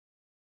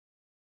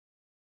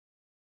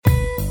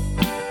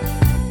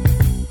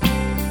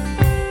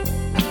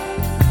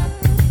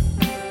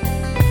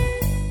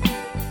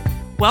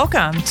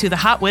Welcome to the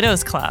Hot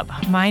Widows Club.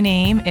 My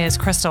name is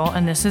Crystal,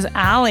 and this is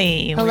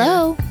Allie.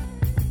 Hello.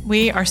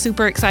 We are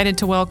super excited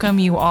to welcome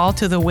you all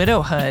to the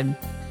widowhood.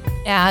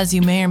 As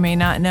you may or may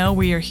not know,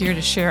 we are here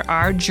to share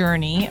our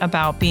journey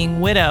about being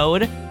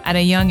widowed at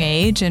a young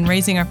age and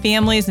raising our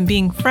families and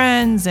being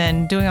friends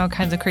and doing all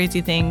kinds of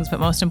crazy things, but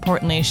most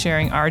importantly,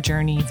 sharing our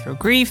journey through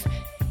grief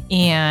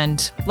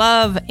and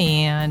love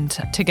and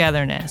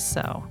togetherness.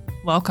 So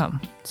welcome.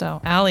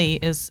 So Allie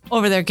is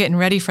over there getting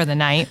ready for the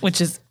night,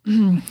 which is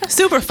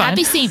super fun.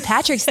 Happy St.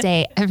 Patrick's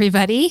Day,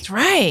 everybody. That's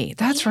right.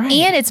 That's right.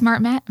 And it's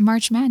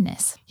March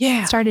Madness.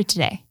 Yeah. It started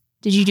today.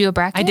 Did you do a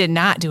bracket? I did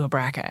not do a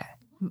bracket.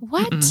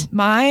 What? Mm-mm.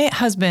 My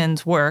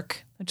husband's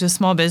work, which is a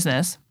small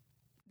business,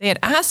 they had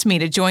asked me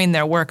to join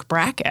their work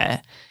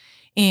bracket.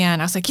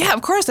 And I was like, yeah,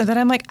 of course. And then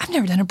I'm like, I've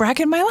never done a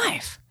bracket in my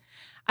life.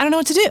 I don't know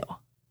what to do.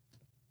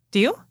 Do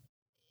you?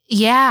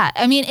 Yeah.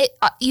 I mean,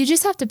 you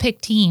just have to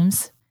pick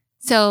teams.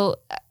 So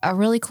a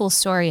really cool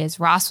story is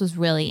Ross was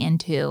really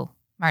into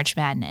March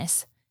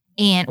Madness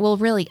and, well,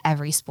 really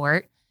every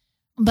sport.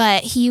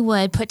 But he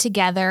would put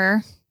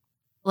together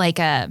like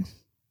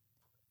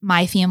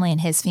my family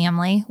and his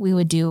family. We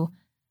would do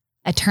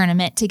a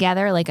tournament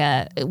together,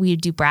 we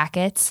would do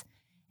brackets,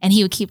 and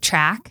he would keep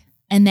track.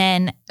 And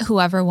then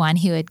whoever won,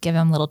 he would give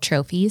him little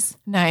trophies.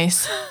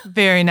 Nice.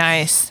 Very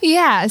nice.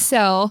 Yeah.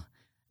 So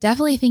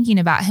definitely thinking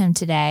about him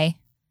today,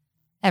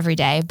 every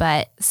day.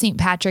 But St.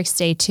 Patrick's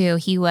Day too,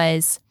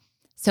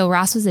 so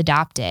Ross was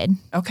adopted.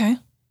 Okay.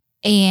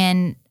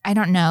 And I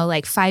don't know,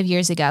 like 5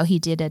 years ago, he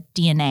did a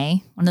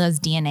DNA, one of those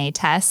DNA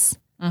tests.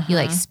 Mm-hmm. He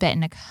like spit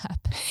in a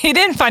cup. He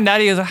didn't find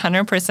out he was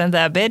 100%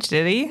 that bitch,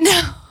 did he?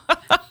 No.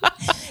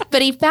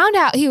 But he found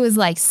out he was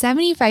like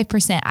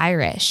 75%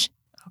 Irish.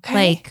 Okay.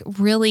 Like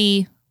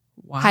really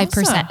high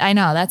percent. I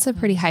know, that's a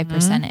pretty high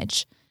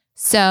percentage.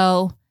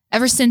 So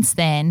ever since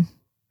then,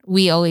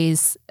 we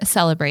always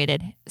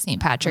celebrated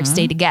St. Patrick's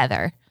Day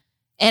together.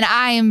 And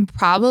I am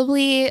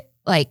probably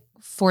like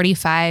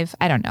 45,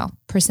 I don't know,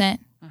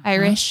 percent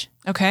Irish.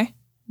 Okay.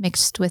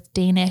 Mixed with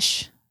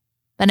Danish.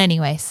 But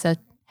anyway, so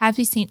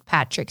happy St.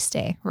 Patrick's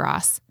Day,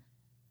 Ross.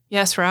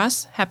 Yes,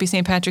 Ross. Happy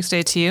St. Patrick's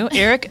Day to you.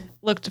 Eric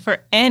looked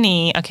for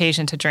any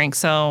occasion to drink,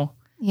 so.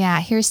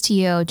 Yeah, here's to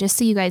you. Just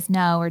so you guys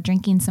know, we're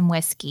drinking some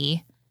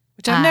whiskey.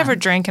 Which I've never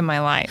drank in my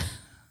life.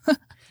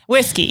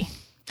 Whiskey.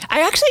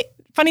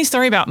 Funny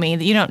story about me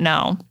that you don't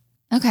know.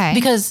 Okay.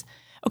 Because,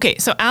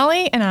 so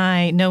Allie and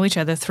I know each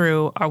other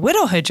through our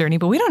widowhood journey,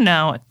 but we don't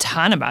know a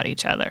ton about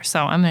each other. So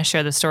I'm going to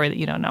share the story that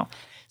you don't know.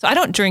 So I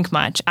don't drink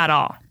much at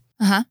all.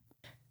 Uh-huh.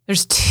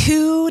 There's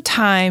 2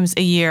 times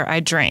a year I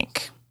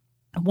drink.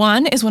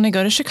 One is when I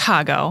go to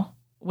Chicago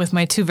with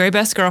my 2 very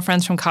best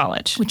girlfriends from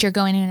college. Which you're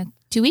going in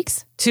 2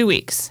 weeks? 2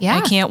 weeks. Yeah.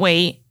 I can't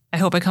wait. I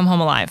hope I come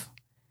home alive.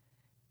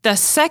 The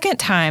second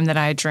time that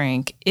I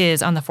drink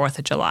is on the 4th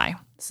of July.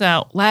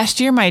 So last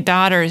year, my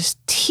daughter's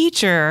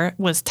teacher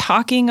was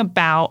talking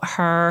about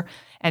her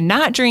and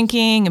not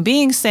drinking and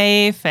being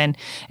safe and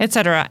et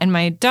cetera. And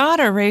my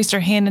daughter raised her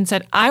hand and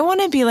said, I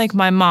want to be like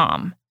my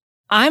mom.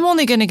 I'm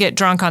only going to get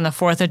drunk on the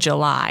 4th of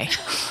July.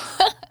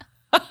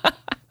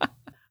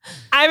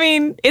 I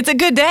mean, it's a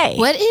good day.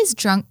 What is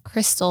drunk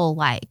Crystal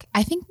like?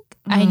 I think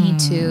I need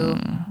to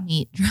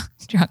meet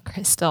drunk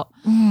Crystal.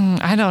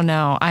 I don't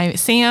know.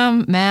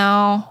 Sam,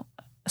 Mal,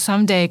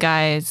 someday,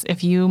 guys,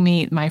 if you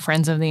meet my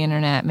friends of the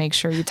internet, make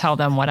sure you tell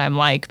them what I'm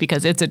like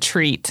because it's a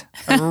treat,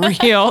 a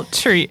real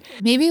treat.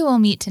 Maybe we'll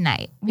meet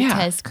tonight Yeah.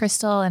 because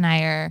Crystal and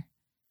I are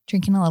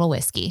drinking a little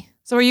whiskey.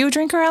 So are you a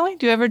drinker, Allie?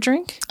 Do you ever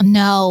drink?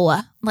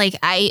 No, like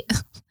I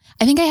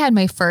think I had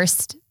my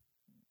first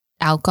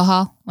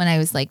alcohol when I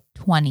was like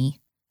 20,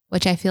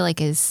 which I feel like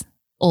is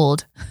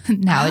old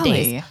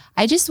nowadays. Allie.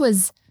 I just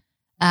was,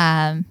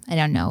 I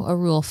don't know, a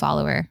rule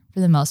follower for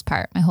the most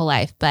part my whole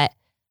life, but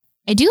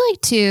I do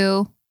like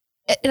to,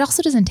 it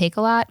also doesn't take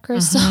a lot,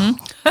 Crystal.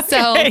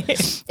 So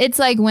it's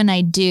like when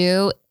I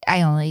do,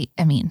 like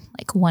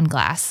 1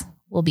 glass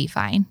will be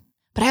fine.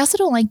 But I also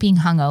don't like being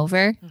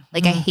hungover.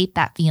 Like I hate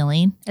that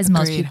feeling as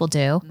most people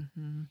do.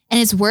 And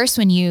it's worse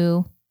when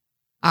you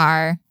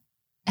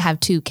have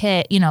 2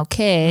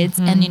 kids,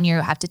 and then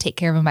you have to take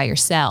care of them by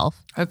yourself.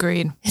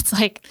 Agreed. It's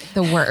like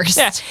the worst.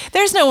 Yeah.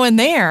 There's no one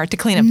there to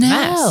clean up the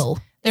mess.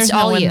 There's it's no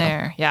all one you.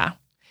 there. Yeah.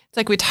 It's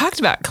like we talked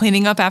about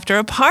cleaning up after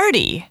a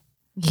party.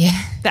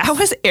 Yeah. That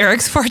was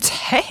Eric's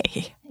forte.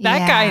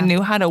 That guy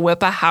knew how to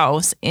whip a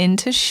house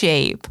into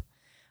shape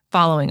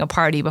following a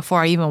party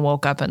before I even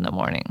woke up in the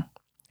morning.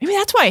 Maybe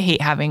that's why I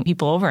hate having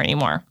people over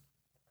anymore.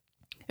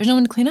 There's no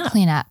one to clean up.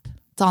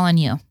 It's all on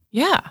you.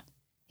 Yeah.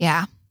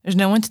 Yeah. There's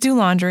no one to do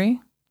laundry.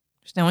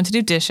 There's no one to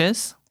do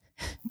dishes.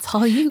 It's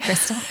all you,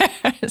 Crystal.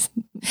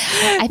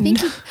 I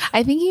think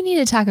you need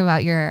to talk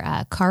about your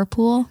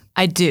carpool.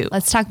 I do.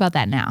 Let's talk about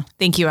that now.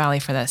 Thank you, Allie,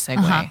 for that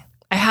segue.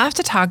 I have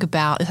to talk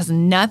about, it has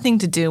nothing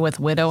to do with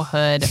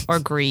widowhood or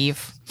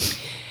grief,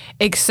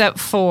 except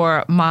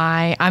for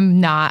I'm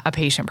not a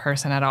patient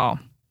person at all.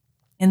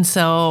 And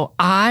so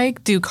I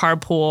do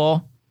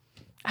carpool,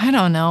 I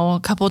don't know, a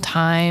couple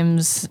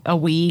times a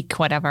week,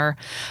 whatever.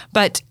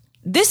 But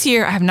this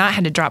year, I have not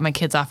had to drop my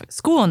kids off at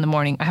school in the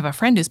morning. I have a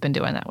friend who's been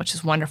doing that, which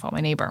is wonderful,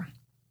 my neighbor.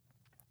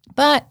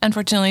 But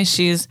unfortunately,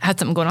 she's had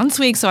something going on this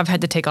week, so I've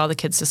had to take all the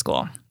kids to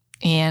school.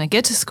 And I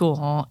get to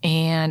school,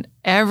 and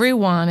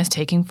everyone is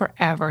taking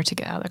forever to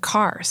get out of their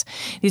cars.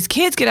 These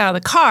kids get out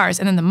of the cars,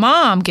 and then the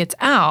mom gets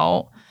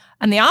out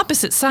on the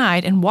opposite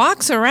side and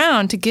walks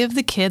around to give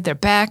the kid their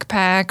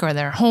backpack or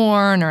their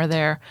horn or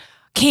their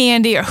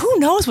candy or who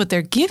knows what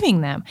they're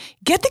giving them.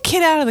 Get the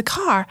kid out of the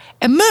car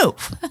and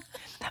move.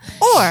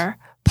 Or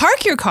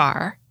park your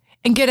car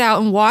and get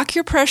out and walk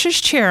your precious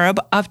cherub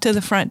up to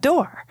the front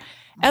door.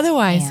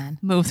 Otherwise,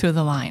 move through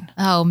the line.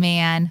 Oh,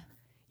 man.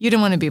 You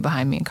don't want to be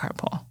behind me in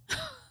carpool.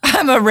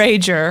 I'm a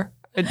rager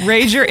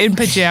in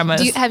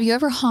pajamas. Have you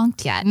ever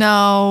honked yet?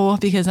 No,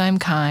 because I'm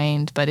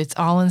kind, but it's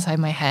all inside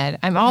my head.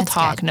 I'm all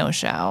talk, good. No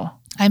show.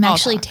 I'm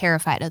actually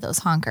terrified of those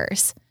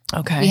honkers.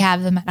 Okay. We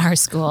have them at our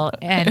school,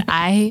 and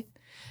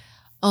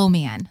oh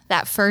man,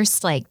 that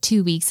first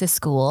 2 weeks of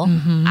school,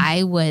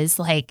 I was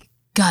like,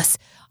 Gus,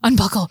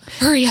 unbuckle,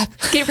 hurry up,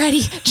 get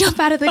ready, jump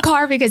out of the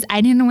car because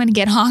I didn't want to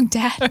get honked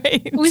at.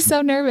 Right. I was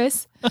so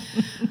nervous.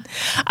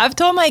 I've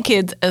told my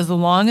kids, as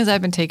long as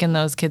I've been taking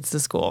those kids to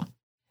school,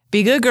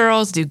 be good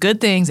girls, do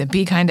good things, and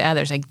be kind to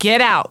others. Like,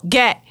 get out,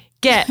 get,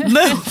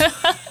 move.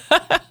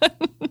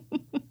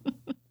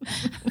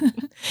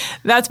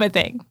 That's my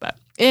thing. But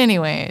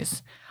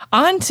anyways,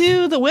 on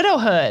to the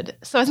widowhood.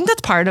 So I think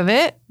that's part of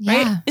it,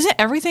 right? Isn't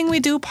everything we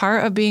do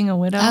part of being a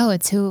widow? Oh,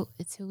 it's who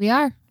we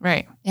are.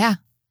 Right. Yeah.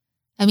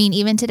 I mean,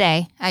 even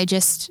today, I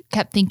just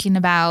kept thinking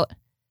about,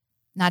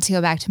 not to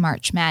go back to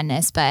March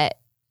Madness, but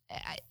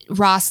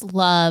Ross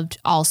loved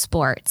all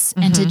sports.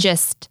 And to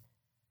just,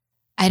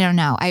 I don't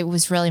know, I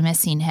was really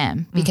missing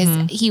him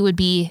because he would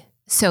be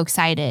so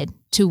excited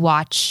to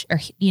watch or,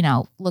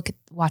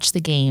 watch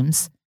the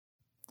games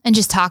and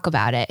just talk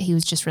about it. He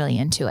was just really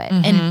into it.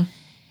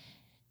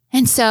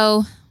 And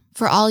so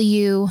for all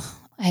you,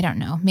 I don't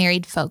know,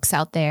 married folks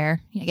out there,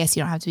 I guess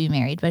you don't have to be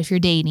married, but if you're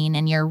dating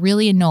and you're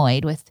really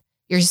annoyed with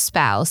your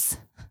spouse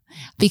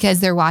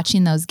because they're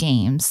watching those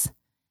games,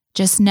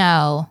 just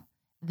know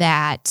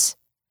that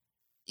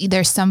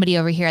there's somebody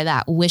over here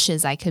that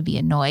wishes I could be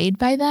annoyed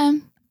by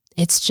them.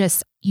 It's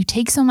just, you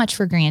take so much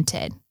for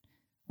granted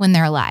when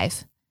they're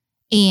alive,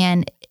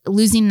 and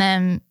losing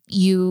them,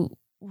 you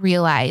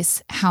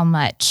realize how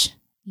much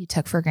you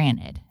took for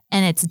granted.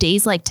 And it's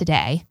days like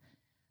today,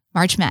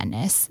 March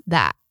Madness,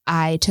 that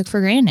I took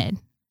for granted.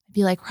 I'd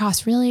be like,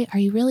 Ross, really? Are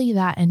you really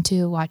that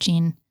into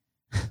watching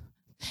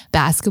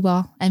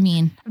basketball? I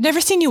mean, I've never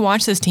seen you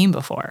watch this team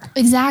before.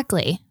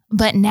 Exactly.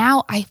 But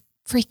now I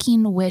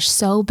freaking wish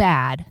so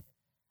bad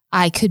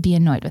I could be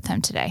annoyed with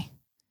them today.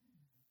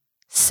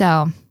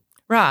 So,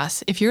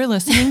 Ross, if you're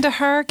listening to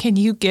her, can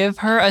you give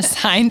her a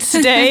sign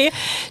today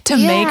to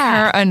make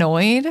her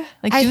annoyed?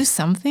 Do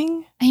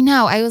something? I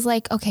know. I was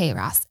like, okay,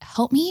 Ross,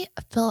 help me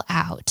fill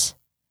out.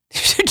 You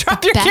should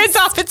drop your kids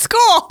off at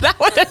school. That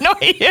would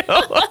annoy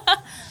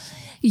you.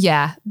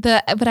 Yeah.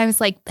 But I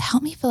was like,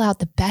 help me fill out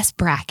the best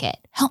bracket.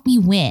 Help me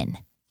win.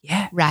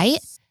 Yeah. Right?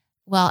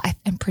 Well,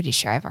 I'm pretty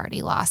sure I've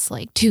already lost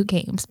 2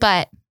 games,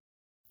 but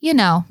You're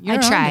I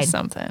tried.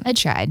 Something. I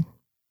tried.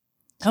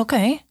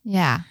 Okay.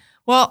 Yeah.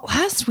 Well,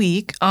 last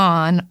week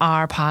on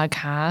our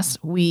podcast,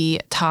 we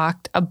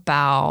talked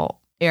about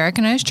Eric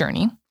and I's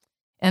journey,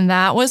 and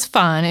that was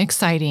fun,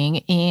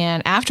 exciting.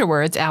 And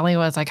afterwards, Allie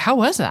was like, how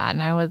was that?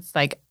 And I was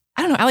like,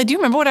 I don't know. Allie, do you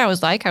remember what I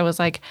was like? I was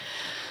like,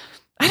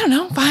 I don't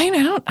know. Fine.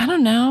 I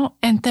don't know.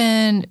 And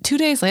then 2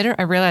 days later,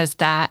 I realized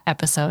that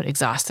episode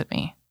exhausted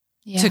me.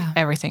 Yeah. Took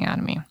everything out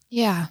of me.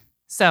 Yeah.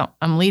 So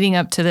I'm leading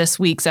up to this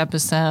week's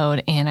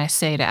episode, and I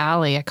say to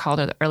Allie, I called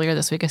her earlier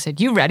this week. I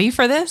said, you ready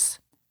for this?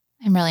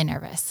 I'm really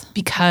nervous.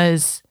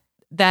 Because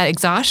that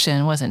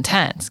exhaustion was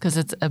intense because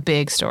it's a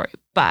big story.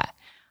 But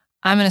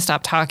I'm going to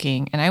stop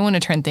talking, and I want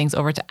to turn things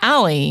over to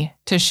Allie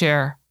to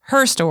share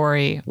her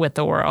story with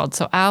the world.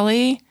 So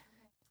Allie,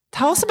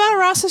 tell us about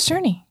Ross's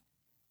journey.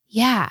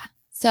 Yeah.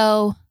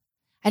 So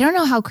I don't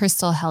know how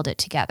Crystal held it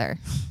together,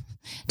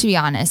 to be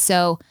honest.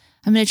 So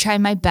I'm going to try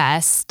my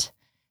best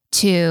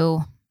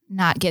to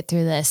not get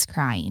through this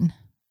crying.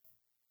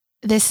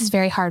 This is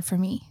very hard for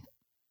me.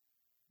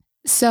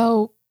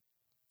 So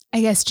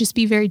I guess just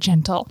be very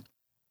gentle.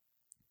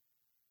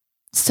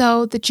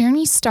 So the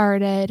journey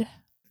started,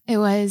 it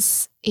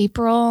was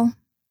April,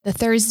 the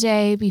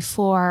Thursday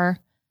before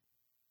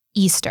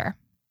Easter.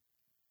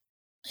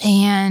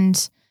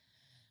 And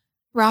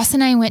Ross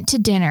and I went to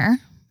dinner.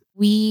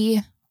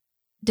 We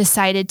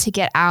decided to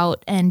get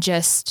out and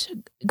just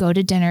go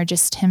to dinner,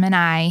 just him and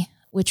I,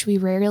 which we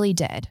rarely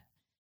did.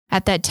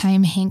 At that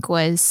time, Hank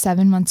was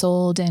 7 months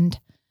old and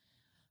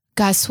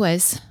Gus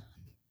was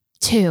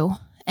 2.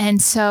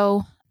 And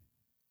so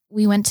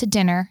we went to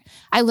dinner.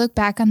 I look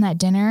back on that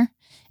dinner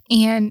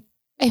and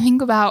I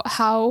think about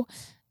how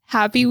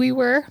happy we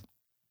were.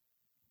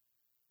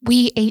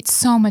 We ate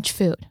so much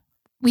food.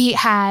 We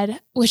drank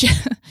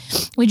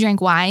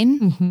wine.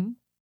 Mm-hmm.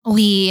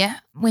 We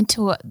went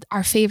to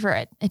our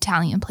favorite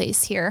Italian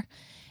place here.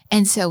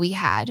 And so we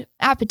had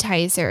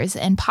appetizers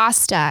and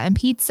pasta and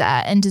pizza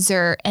and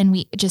dessert, and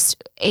we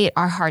just ate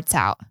our hearts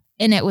out.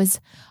 And it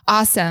was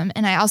awesome.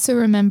 And I also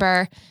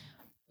remember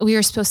we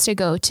were supposed to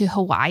go to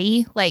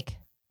Hawaii, like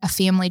a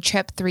family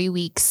trip 3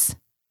 weeks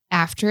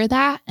after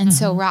that. And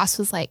so Ross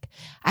was like,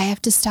 I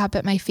have to stop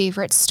at my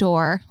favorite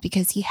store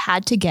because he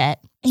had to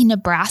get a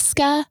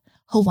Nebraska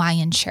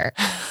Hawaiian shirt.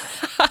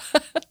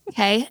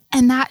 Okay.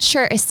 And that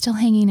shirt is still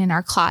hanging in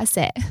our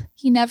closet.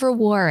 He never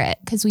wore it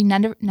because we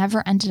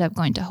never ended up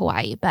going to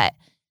Hawaii, but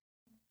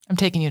I'm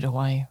taking you to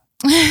Hawaii.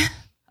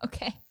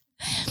 Okay.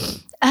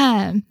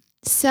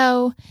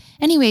 So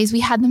anyways,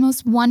 we had the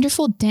most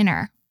wonderful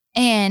dinner,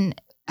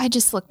 and I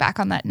just look back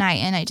on that night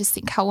and I just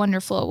think how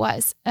wonderful it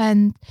was.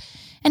 And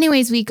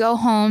anyways, we go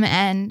home,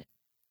 and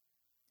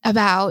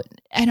about,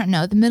 I don't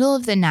know, the middle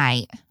of the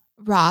night,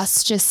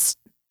 Ross just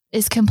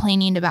is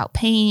complaining about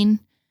pain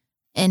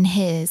in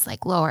his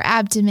like lower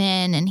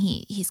abdomen, and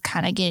he's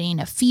kind of getting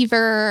a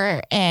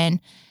fever. And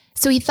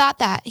so he thought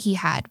that he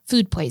had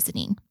food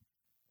poisoning.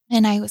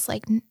 And I was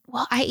like,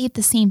 well, I ate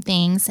the same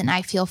things and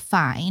I feel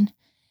fine.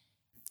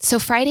 So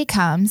Friday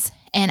comes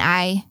and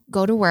I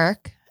go to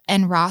work,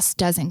 and Ross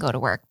doesn't go to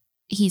work.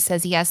 He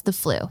says he has the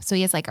flu. So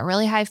he has like a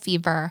really high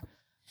fever,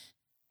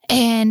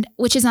 and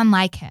which is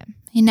unlike him.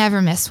 He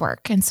never missed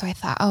work. And so I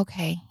thought,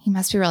 okay, he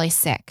must be really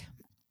sick.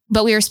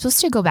 But we were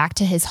supposed to go back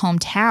to his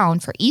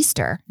hometown for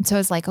Easter. And so I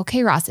was like,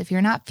 okay, Ross, if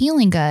you're not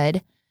feeling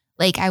good,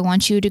 like I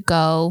want you to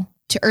go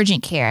to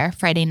urgent care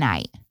Friday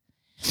night.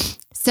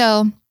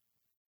 So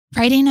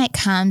Friday night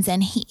comes,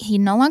 and he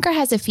no longer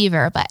has a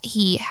fever, but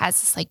he has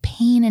this like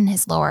pain in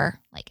his lower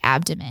like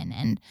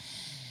abdomen.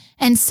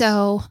 And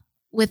so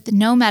with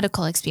no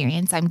medical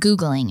experience, I'm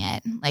Googling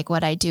it, like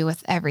what I do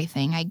with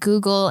everything. I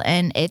Google,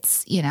 and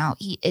it's,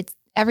 it's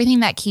everything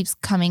that keeps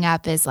coming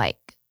up is like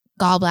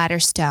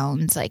gallbladder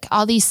stones, like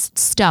all these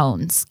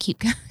stones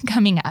keep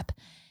coming up.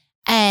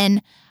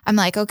 And I'm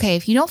like, okay,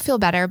 if you don't feel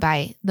better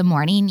by the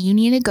morning, you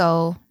need to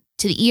go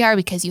to the ER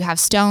because you have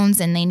stones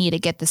and they need to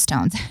get the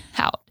stones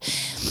out.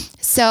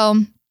 So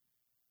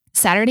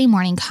Saturday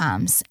morning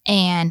comes,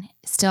 and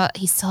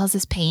he still has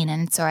this pain.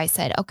 And so I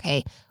said,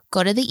 okay,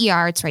 go to the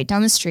ER. It's right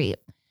down the street.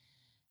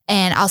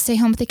 And I'll stay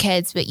home with the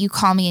kids, but you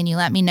call me and you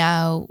let me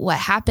know what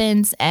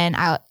happens, and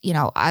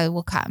I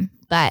will come.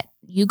 But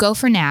you go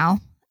for now.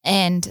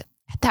 And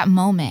at that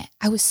moment,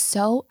 I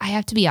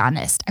have to be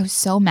honest, I was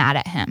so mad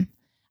at him.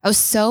 I was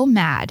so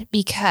mad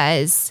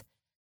because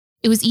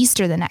it was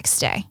Easter the next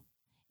day,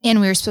 and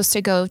we were supposed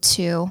to go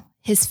to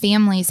his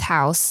family's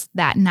house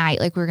that night.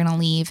 Like we were going to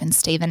leave and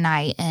stay the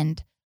night.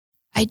 And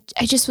I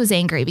just was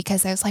angry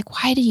because I was like,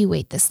 why did you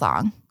wait this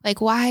long?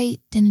 Like, why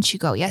didn't you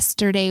go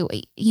yesterday?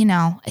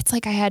 It's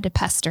like I had to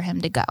pester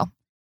him to go.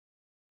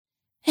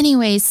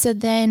 Anyways, so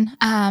then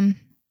I'll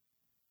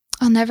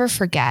never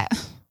forget.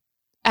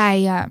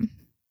 I'm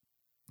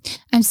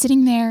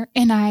sitting there,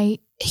 and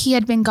he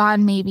had been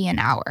gone maybe an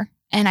hour,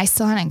 and I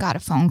still hadn't got a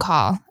phone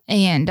call.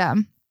 And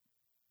I'm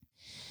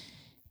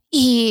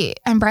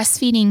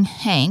breastfeeding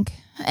Hank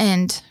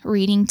and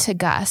reading to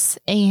Gus,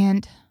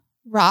 and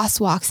Ross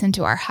walks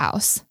into our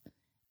house,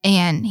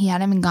 and he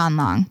hadn't been gone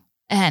long.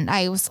 And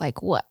I was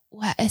like, what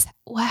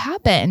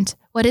happened?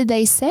 What did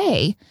they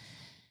say?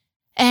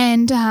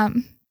 And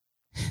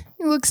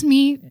he looks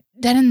me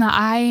dead in the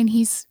eye, and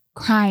he's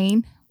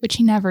crying, which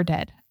he never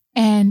did.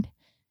 And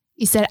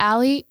he said,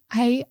 Allie,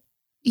 he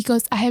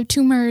goes, I have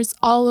tumors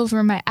all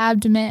over my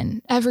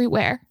abdomen,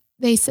 everywhere.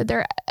 They said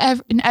they're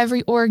in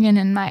every organ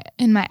in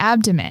my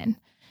abdomen.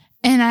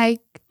 And I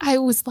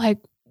was like,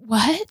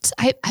 what?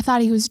 I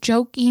thought he was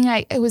joking.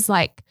 I was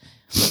like,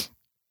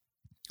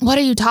 what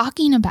are you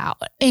talking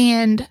about?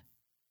 And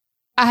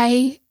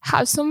I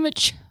have so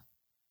much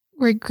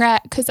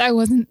regret because I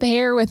wasn't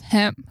there with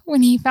him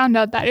when he found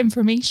out that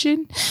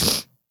information.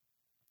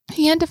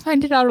 He had to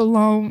find it out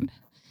alone.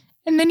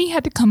 And then he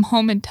had to come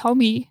home and tell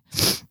me.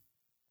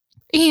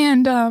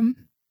 And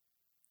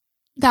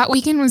that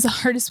weekend was the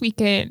hardest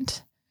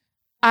weekend.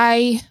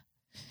 As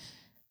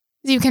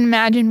you can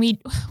imagine, we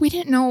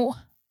didn't know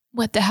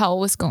what the hell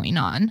was going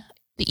on.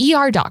 The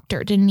ER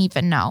doctor didn't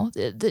even know.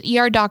 The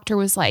ER doctor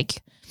was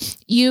like,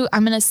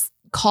 I'm going to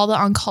call the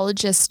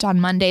oncologist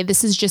on Monday.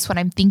 This is just what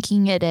I'm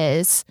thinking it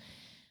is.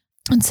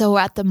 And so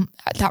at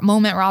that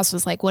moment, Ross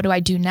was like, what do I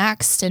do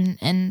next?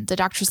 And the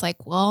doctor's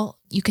like, well,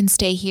 you can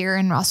stay here.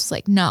 And Ross was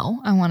like,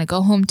 no, I want to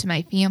go home to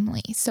my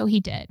family. So he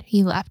did.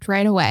 He left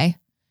right away.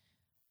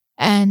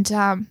 And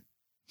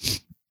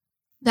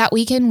that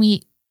weekend,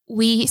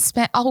 we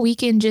spent all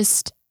weekend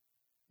just,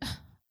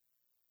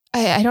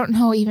 I don't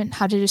know even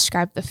how to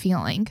describe the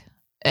feeling.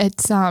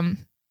 It's,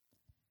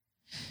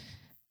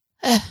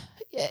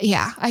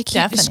 yeah, I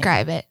can't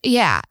describe it.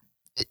 Yeah.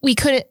 We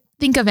couldn't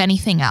think of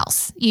anything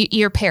else.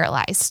 You're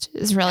paralyzed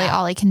is really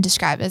all I can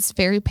describe. It's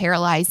very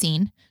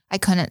paralyzing. I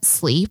couldn't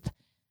sleep.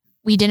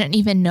 We didn't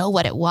even know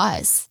what it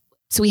was.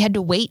 So we had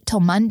to wait till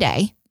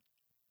Monday.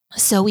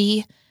 So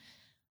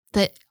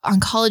the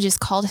oncologist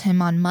called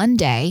him on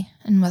Monday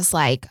and was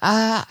like,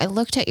 I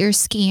looked at your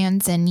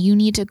scans and you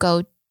need to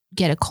go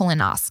get a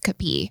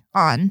colonoscopy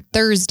on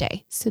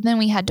Thursday. So then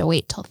we had to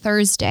wait till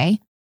Thursday.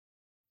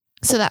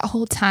 So that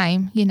whole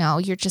time,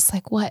 you're just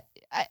like,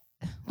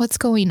 what's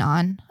going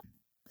on?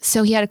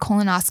 So he had a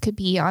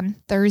colonoscopy on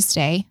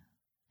Thursday.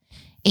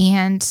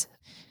 And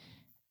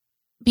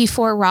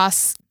before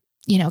Ross,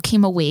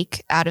 came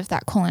awake out of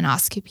that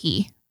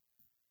colonoscopy,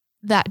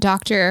 that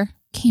doctor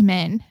came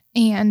in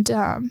and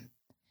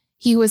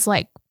he was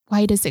like,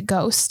 white as a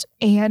ghost.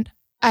 And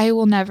I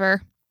will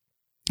never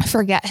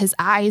forget his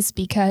eyes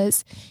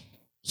because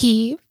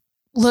he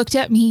looked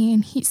at me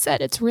and he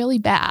said, it's really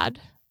bad.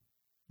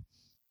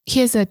 He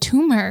has a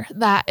tumor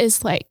that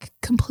is like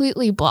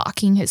completely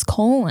blocking his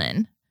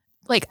colon.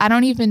 Like, I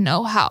don't even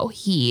know how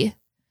he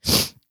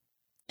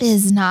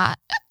is not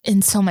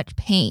in so much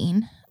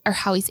pain or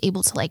how he's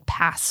able to like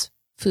pass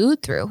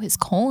food through his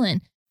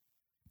colon.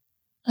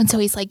 And so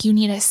he's like, you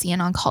need to see an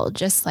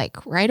oncologist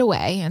like right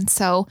away. And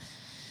so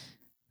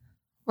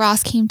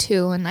Ross came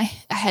to, and I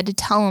had to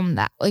tell him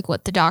that, like,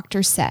 what the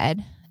doctor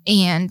said.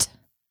 And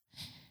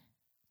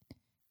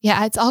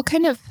yeah, it's all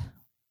kind of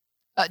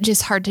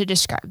just hard to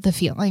describe the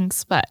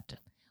feelings, but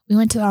we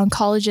went to the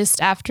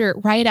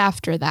oncologist right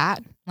after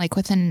that, like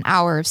within an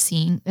hour of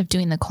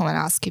doing the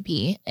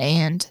colonoscopy.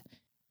 And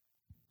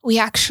we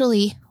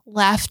actually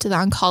left the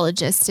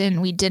oncologist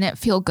and we didn't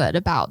feel good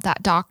about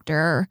that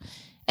doctor.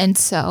 And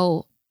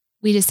so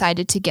we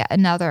decided to get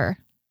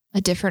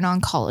a different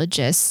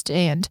oncologist.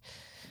 And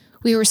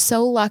we were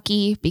so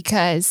lucky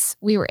because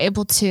we were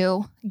able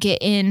to get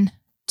in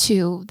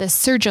to the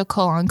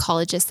surgical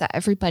oncologist that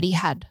everybody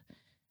had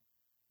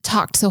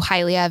talked so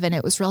highly of. And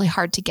it was really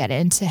hard to get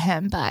into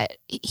him, but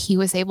he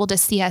was able to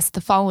see us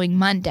the following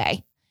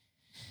Monday.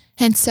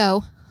 And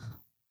so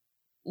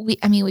we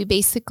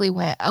basically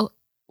went a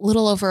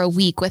little over a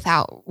week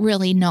without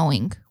really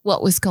knowing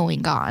what was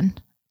going on.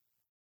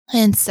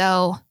 And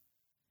so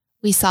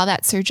we saw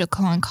that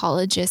surgical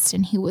oncologist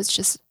and he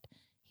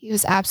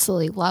was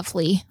absolutely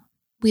lovely.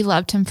 We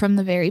loved him from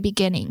the very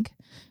beginning.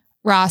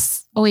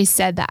 Ross always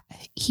said that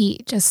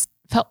he just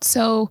felt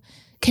so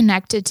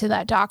connected to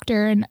that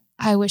doctor, and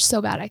I wish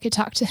so bad I could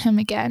talk to him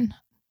again.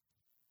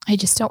 I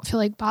just don't feel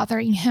like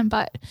bothering him,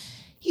 but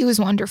he was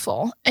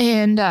wonderful.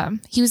 And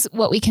he was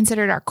what we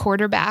considered our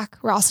quarterback.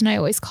 Ross and I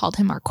always called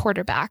him our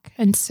quarterback.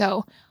 And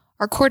so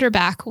our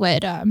quarterback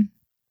would,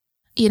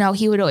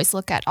 he would always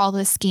look at all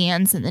the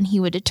scans and then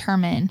he would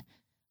determine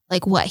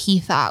like what he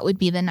thought would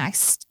be the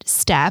next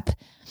step.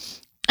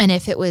 And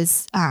if it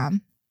was,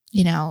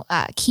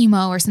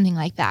 chemo or something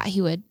like that,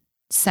 he would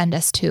send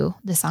us to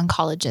this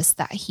oncologist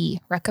that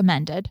he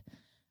recommended.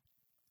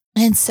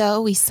 And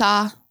so we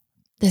saw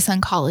this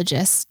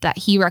oncologist that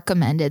he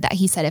recommended, that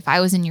he said, if I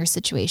was in your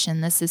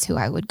situation, this is who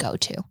I would go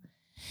to.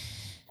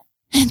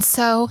 And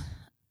so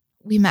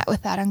we met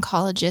with that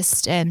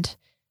oncologist and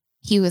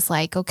he was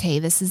like, okay,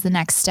 this is the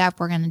next step.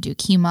 We're going to do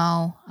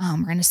chemo.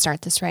 We're going to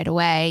start this right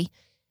away.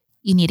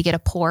 You need to get a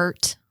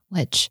port,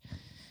 which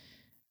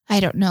I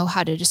don't know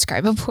how to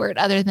describe a port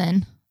other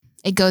than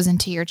it goes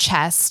into your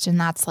chest. And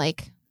that's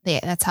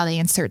that's how they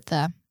insert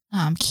the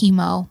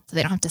chemo. So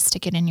they don't have to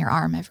stick it in your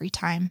arm every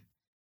time.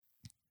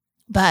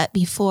 But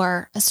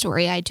before a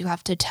story I do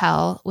have to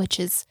tell, which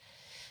is,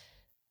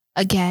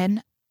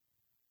 again,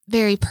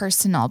 very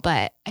personal,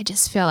 but I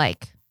just feel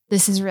like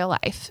this is real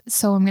life.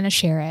 So I'm going to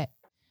share it.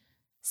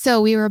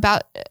 So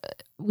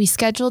we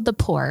scheduled the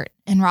port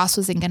and Ross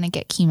wasn't going to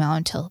get chemo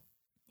until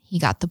he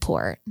got the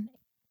port.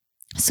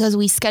 So as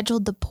we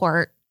scheduled the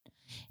port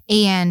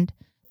and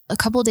a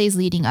couple days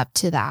leading up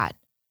to that,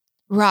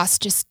 Ross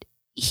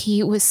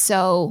he was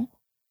so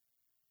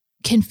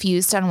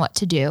confused on what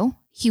to do.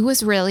 He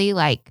was really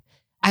like,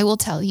 I will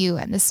tell you,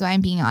 and this is why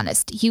I'm being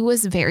honest, he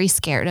was very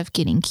scared of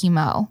getting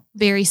chemo,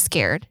 very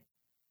scared.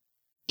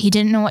 He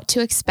didn't know what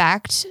to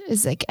expect,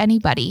 as like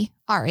anybody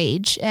our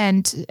age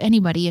and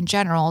anybody in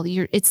general.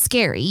 It's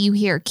scary. You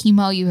hear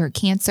chemo, you hear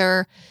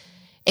cancer,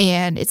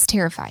 and it's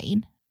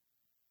terrifying.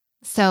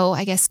 So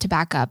I guess to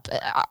back up,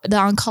 the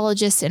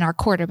oncologist and our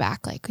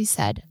quarterback, like we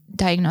said,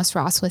 diagnosed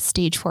Ross with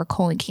stage 4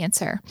 colon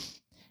cancer.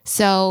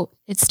 So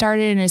it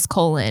started in his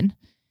colon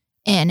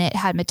and it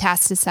had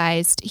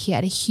metastasized. He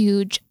had a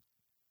huge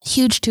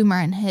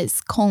tumor in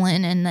his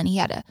colon, and then he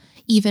had a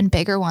even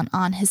bigger one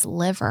on his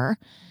liver,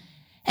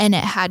 and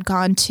it had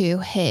gone to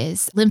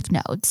his lymph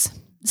nodes.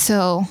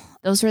 So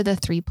those were the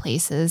 3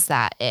 places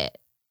that it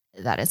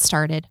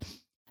started.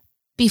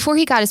 Before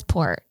he got his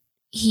port,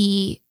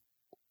 he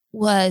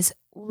was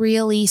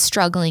really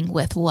struggling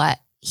with what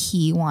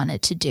he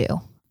wanted to do.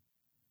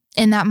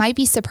 And that might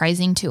be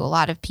surprising to a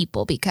lot of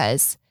people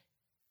because,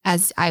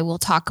 as I will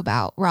talk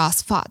about,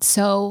 Ross fought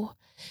so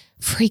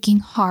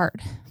freaking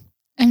hard.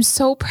 I'm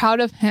so proud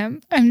of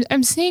him.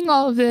 I'm saying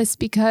all of this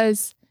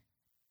because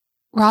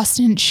Ross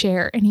didn't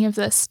share any of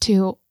this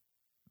to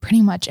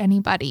pretty much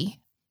anybody.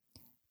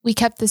 We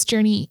kept this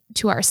journey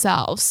to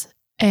ourselves,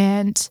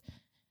 and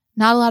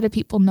not a lot of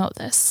people know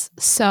this.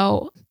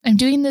 So I'm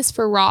doing this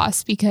for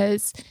Ross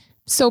because I'm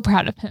so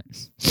proud of him.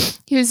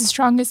 He was the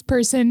strongest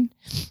person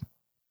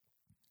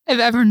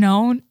I've ever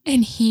known,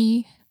 and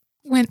he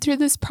went through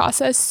this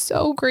process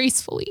so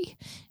gracefully,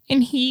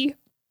 and he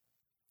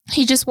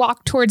just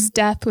walked towards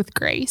death with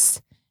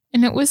grace.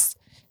 And it was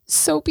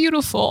so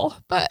beautiful,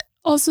 but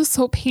also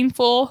so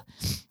painful.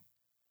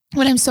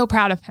 But I'm so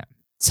proud of him.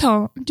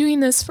 So I'm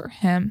doing this for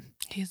him.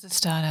 He's a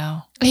stud,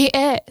 Al. He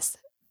is.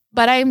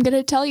 But I'm going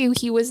to tell you,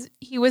 he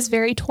was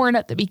very torn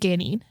at the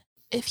beginning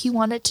if he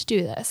wanted to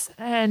do this.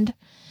 And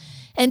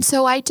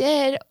so I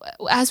did.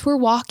 As we're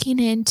walking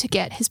in to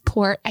get his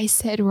port, I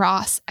said,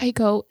 Ross, I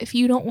go, if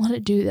you don't want to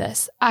do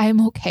this,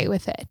 I'm okay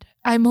with it.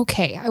 I'm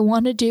okay. I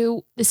want to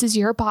do, this is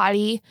your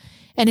body.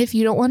 And if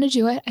you don't want to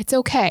do it, it's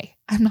okay.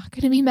 I'm not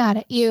going to be mad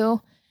at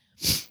you.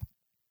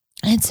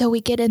 And so we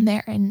get in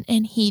there and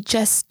he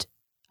just,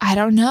 I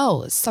don't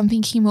know,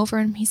 something came over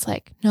him. He's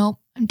like, nope,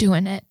 I'm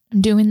doing it. I'm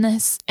doing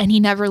this. And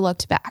he never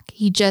looked back.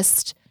 He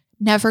just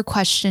never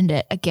questioned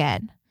it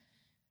again.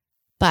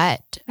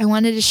 But I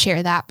wanted to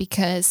share that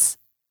because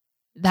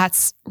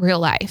that's real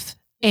life.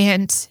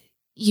 And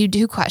you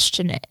do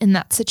question it in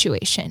that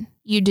situation.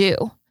 You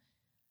do.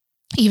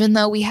 Even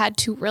though we had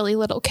 2 really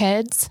little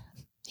kids,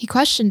 he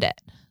questioned it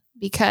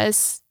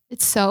because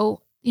it's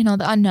so,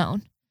 the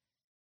unknown.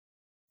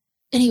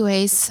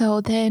 Anyways, so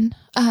then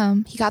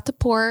he got the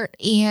port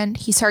and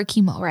he started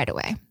chemo right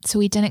away. So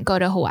we didn't go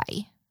to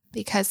Hawaii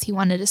because he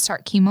wanted to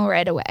start chemo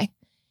right away.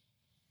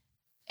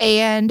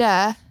 And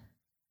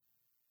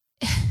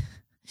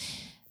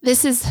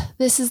this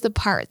is the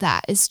part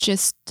that is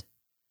just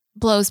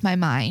blows my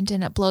mind,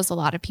 and it blows a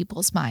lot of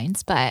people's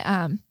minds.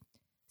 But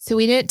so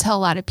we didn't tell a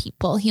lot of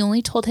people. He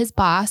only told his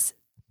boss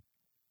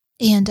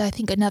and I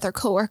think another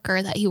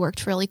coworker that he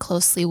worked really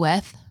closely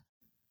with.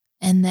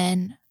 And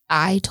then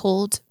I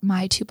told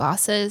my 2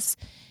 bosses,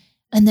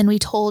 and then we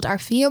told our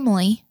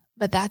family,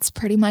 but that's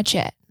pretty much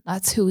it.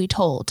 That's who we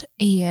told.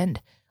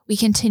 And we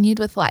continued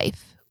with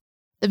life.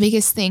 The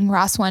biggest thing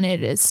Ross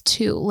wanted is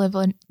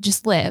to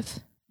just live.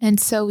 And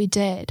so we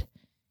did.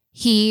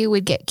 He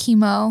would get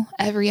chemo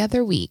every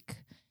other week.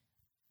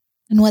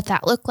 And what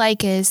that looked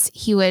like is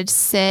he would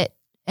sit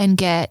and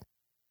get,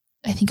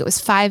 I think it was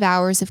 5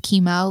 hours of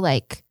chemo,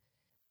 like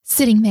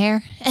sitting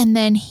there. And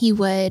then they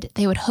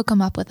would hook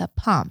him up with a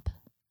pump.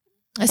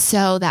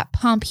 So that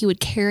pump he would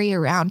carry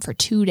around for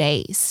 2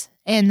 days.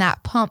 And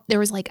that pump, there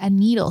was like a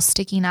needle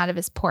sticking out of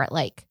his port,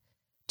 like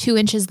 2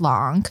 inches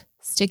long,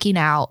 sticking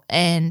out.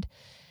 And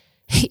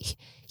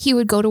he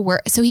would go to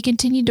work. So he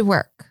continued to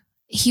work.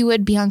 He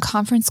would be on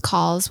conference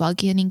calls while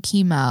getting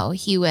chemo.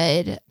 He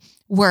would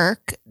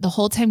work the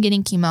whole time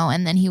getting chemo.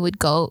 And then he would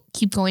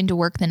keep going to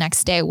work the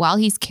next day while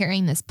he's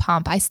carrying this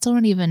pump. I still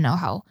don't even know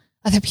how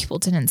other people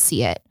didn't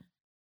see it.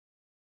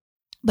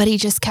 But he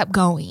just kept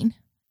going.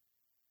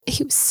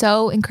 He was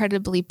so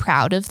incredibly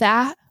proud of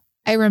that.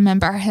 I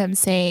remember him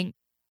saying,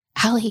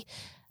 Allie,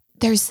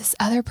 there's this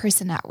other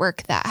person at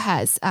work that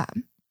has,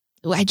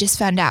 I just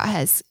found out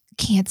has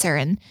cancer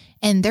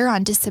and they're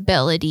on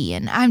disability,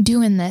 and I'm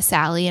doing this,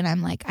 Allie. And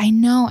I'm like, I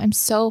know, I'm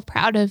so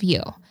proud of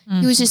you.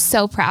 Mm-hmm. He was just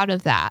so proud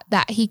of that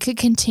he could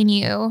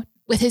continue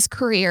with his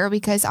career,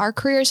 because our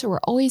careers were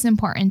always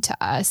important to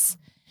us,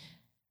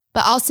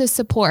 but also to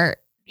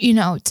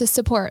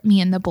support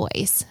me and the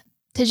boys,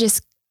 to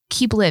just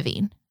keep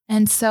living.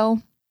 And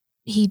so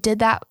he did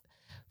that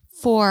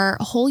for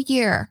a whole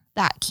year,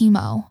 that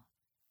chemo.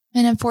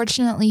 And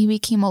unfortunately, he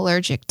became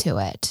allergic to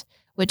it,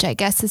 which I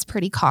guess is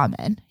pretty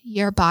common.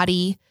 Your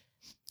body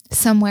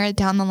somewhere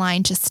down the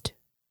line just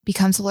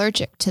becomes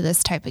allergic to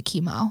this type of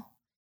chemo.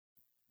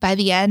 By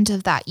the end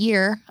of that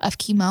year of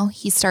chemo,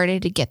 he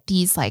started to get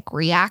these like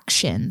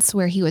reactions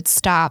where he would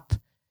stop,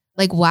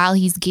 like while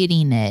he's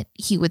getting it,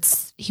 he would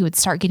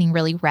start getting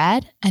really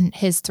red and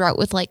his throat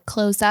would like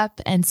close up.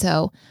 And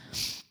so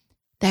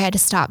they had to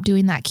stop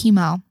doing that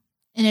chemo.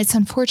 And it's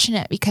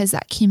unfortunate because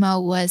that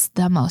chemo was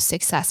the most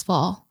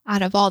successful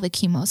out of all the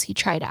chemos he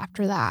tried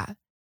after that.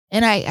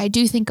 And I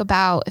do think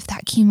about if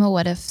that chemo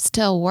would have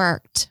still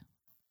worked,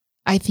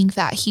 I think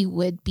that he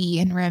would be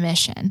in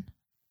remission.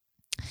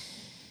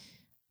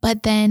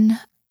 But then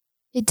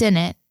it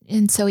didn't.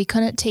 And so he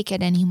couldn't take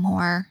it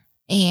anymore.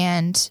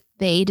 And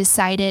they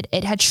decided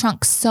it had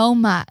shrunk so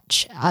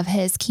much of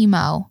his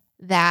chemo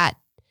that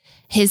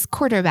his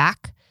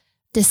quarterback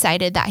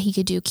decided that he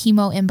could do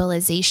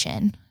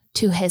chemoembolization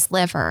to his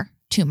liver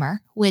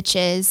tumor, which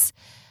is,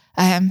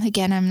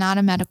 again, I'm not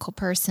a medical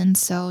person,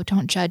 so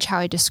don't judge how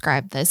I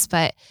describe this,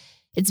 but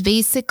it's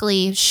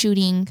basically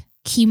shooting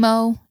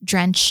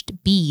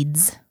chemo-drenched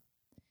beads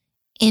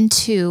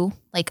into,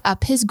 like,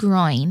 up his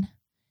groin,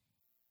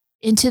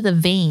 into the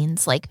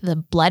veins, like the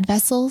blood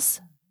vessels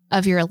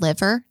of your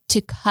liver, to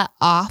cut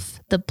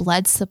off the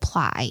blood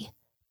supply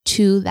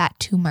to that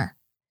tumor.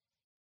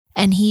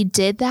 And he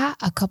did that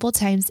a couple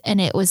times,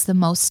 and it was the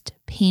most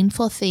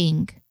painful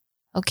thing,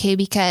 okay,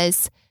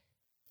 because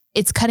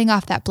it's cutting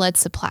off that blood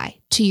supply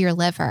to your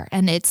liver.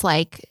 And it's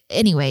like,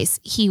 anyways,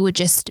 he would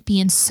just be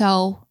in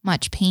so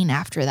much pain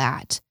after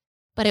that.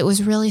 But it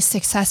was really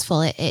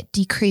successful. It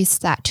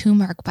decreased that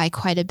tumor by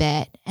quite a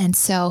bit. And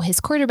so his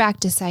quarterback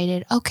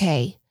decided,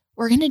 okay,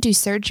 we're going to do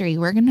surgery.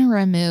 We're going to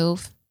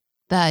remove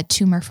the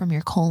tumor from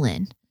your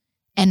colon.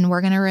 and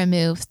we're going to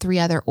remove 3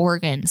 other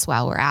organs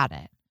while we're at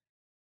it.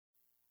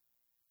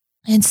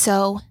 And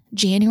so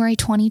January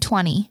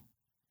 2020,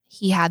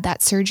 he had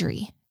that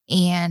surgery,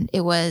 and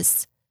it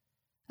was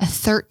a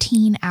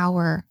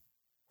 13-hour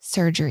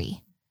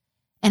surgery.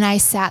 And I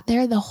sat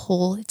there the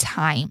whole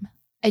time.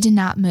 I did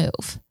not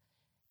move.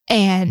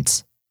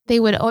 And they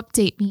would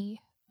update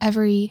me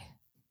every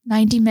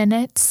 90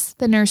 minutes.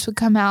 The nurse would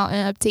come out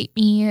and update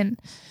me. And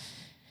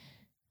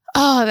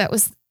that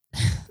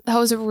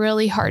was a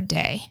really hard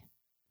day.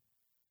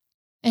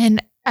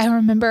 And I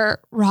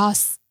remember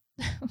Ross,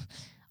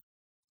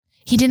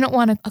 he didn't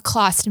want a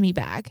colostomy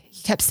bag.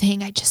 He kept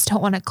saying, I just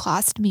don't want a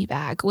colostomy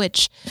bag,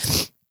 which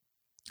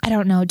I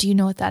don't know. Do you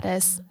know what that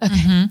is? Okay.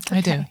 Mm-hmm.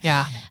 I do.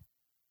 Yeah.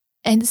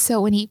 And so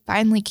when he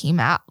finally came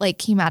out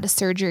of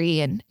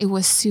surgery and it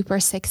was super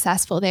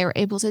successful, they were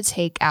able to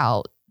take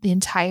out the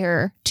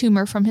entire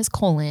tumor from his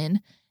colon.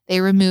 They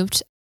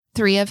removed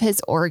 3 of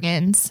his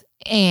organs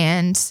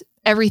and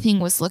everything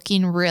was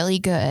looking really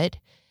good.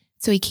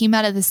 So he came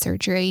out of the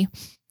surgery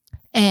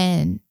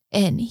and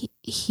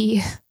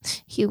he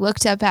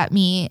looked up at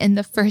me, and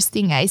the first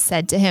thing I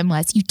said to him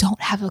was, "You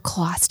don't have a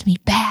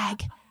colostomy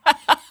bag."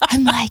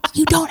 I'm like,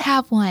 "You don't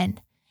have one."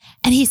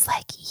 And he's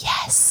like,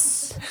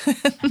 "Yes."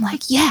 I'm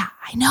like, "Yeah,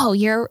 I know.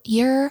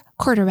 Your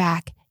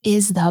quarterback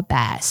is the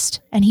best."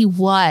 And he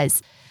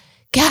was.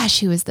 Gosh,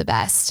 he was the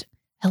best.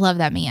 I love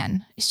that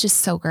man. He's just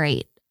so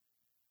great.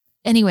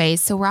 Anyways,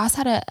 so Ross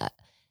had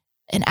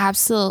an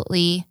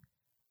absolutely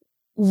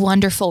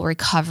wonderful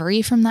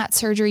recovery from that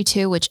surgery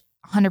too, which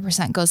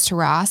 100% goes to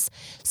Ross.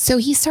 So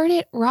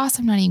Ross,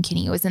 I'm not even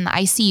kidding, it was in the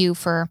ICU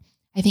for,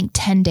 I think,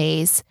 10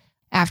 days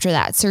after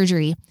that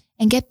surgery.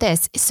 And get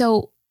this.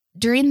 So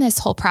during this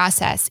whole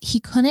process, he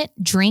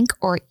couldn't drink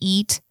or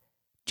eat.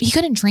 He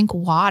couldn't drink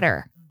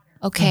water.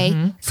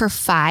 Okay. For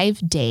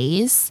 5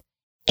 days.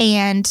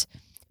 And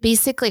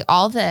basically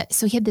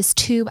so he had this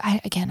tube.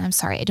 I'm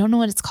sorry, I don't know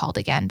what it's called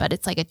again, but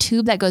it's like a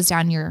tube that goes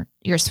down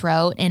your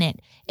throat, and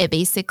it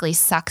basically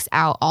sucks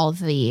out all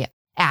the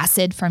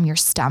acid from your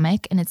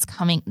stomach, and it's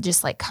coming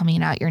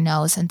out your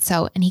nose.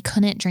 And he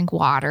couldn't drink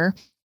water.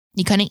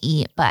 He couldn't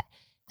eat, but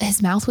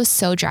his mouth was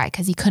so dry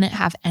because he couldn't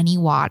have any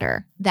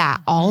water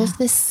that all of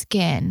the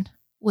skin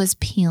was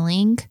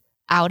peeling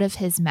out of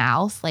his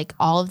mouth. Like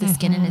all of the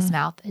skin in his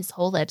mouth, his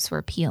whole lips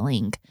were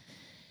peeling.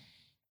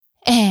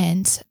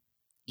 And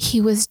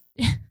he was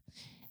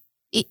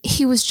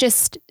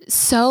just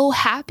so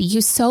happy. He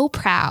was so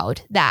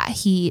proud that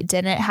he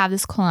didn't have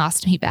this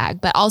colostomy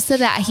bag, but also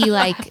that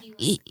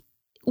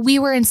we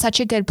were in such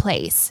a good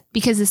place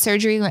because the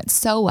surgery went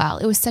so well.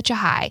 It was such a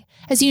high.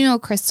 As you know,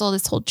 Crystal,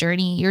 this whole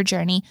journey, your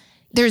journey,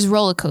 there's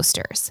roller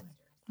coasters.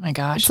 Oh my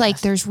gosh. It's like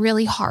there's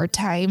really hard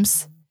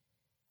times,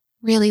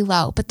 really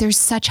low, but there's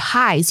such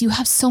highs. You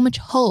have so much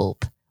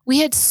hope. We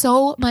had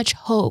so much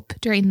hope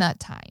during that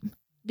time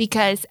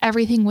because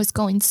everything was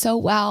going so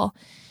well.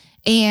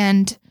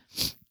 And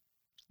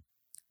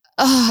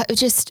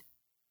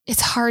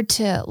it's hard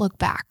to look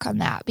back on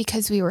that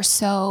because we were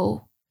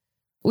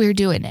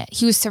doing it.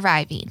 He was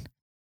surviving.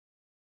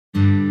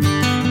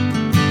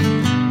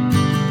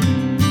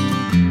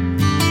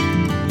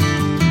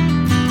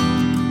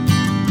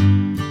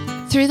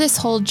 Through this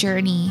whole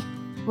journey,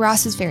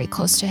 Ross is very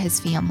close to his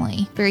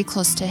family, very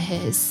close to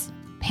his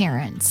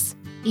parents.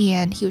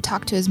 And he would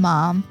talk to his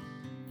mom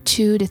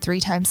 2 to 3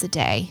 times a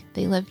day.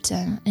 They lived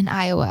in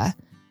Iowa.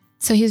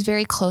 So he was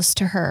very close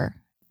to her.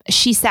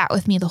 She sat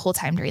with me the whole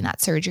time during that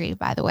surgery,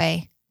 by the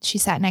way. She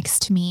sat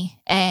next to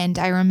me. And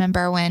I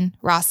remember when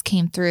Ross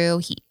came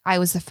through, I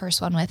was the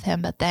first one with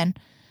him. But then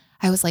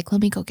I was like,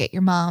 let me go get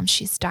your mom.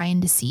 She's dying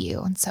to see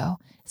you. And so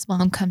his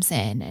mom comes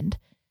in and,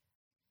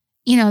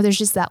 there's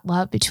just that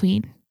love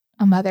between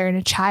a mother and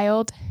a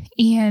child.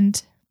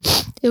 And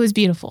it was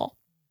beautiful.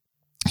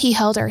 He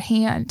held her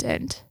hand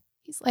and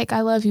he's like,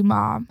 I love you,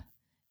 Mom.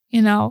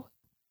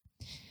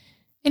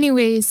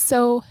 Anyways,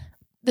 so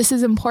this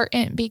is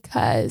important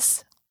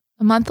because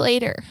a month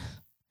later,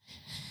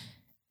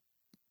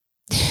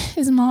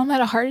 his mom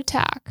had a heart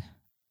attack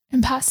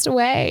and passed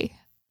away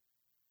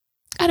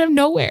out of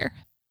nowhere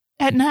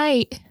at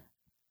night.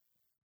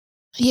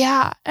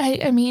 Yeah,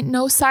 I mean,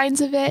 no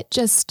signs of it,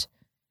 just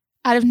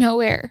out of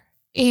nowhere.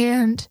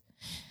 And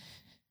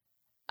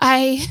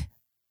I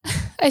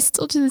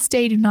still to this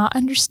day do not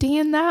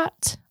understand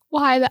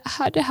why that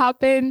had to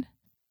happen.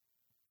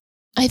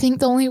 I think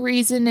the only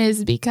reason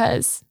is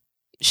because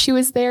she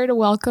was there to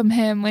welcome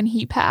him when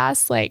he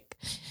passed. Like,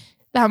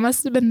 that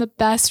must have been the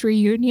best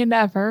reunion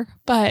ever,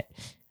 but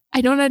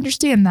I don't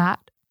understand that.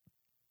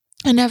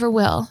 I never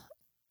will.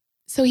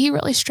 So he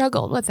really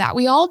struggled with that.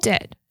 We all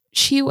did.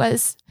 She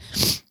was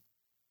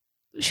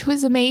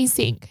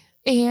amazing.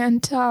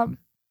 And,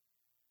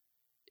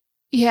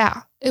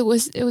 it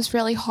was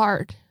really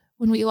hard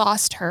when we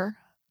lost her.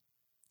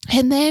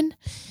 And then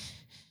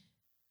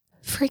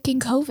freaking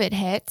COVID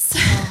hits.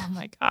 Oh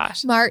my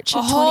gosh. March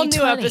of 2020. A whole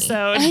new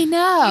episode. I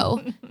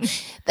know.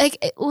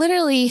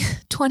 Literally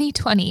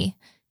 2020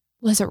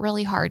 was a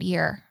really hard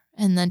year.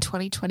 And then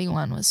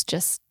 2021 was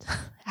just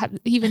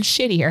even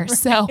shittier.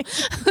 So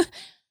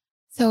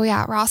So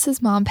yeah,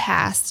 Ross's mom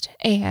passed,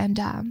 and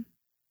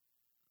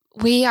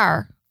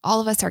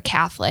all of us are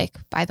Catholic,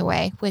 by the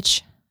way,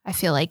 which I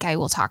feel like I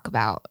will talk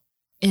about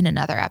in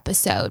another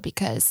episode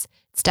because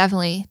it's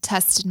definitely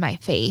tested my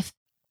faith.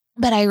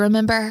 But I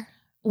remember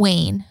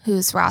Wayne,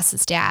 who's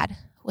Ross's dad,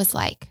 was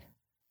like,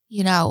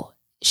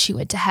 she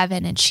went to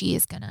heaven and she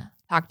is going to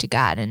talk to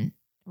God and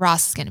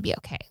Ross is going to be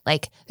okay.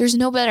 Like, there's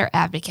no better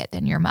advocate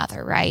than your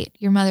mother, right?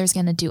 Your mother's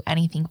going to do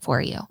anything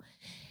for you.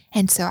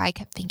 And so I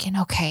kept thinking,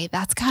 okay,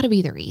 that's got to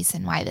be the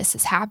reason why this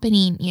is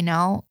happening,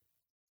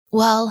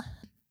 Well,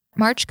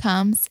 March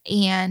comes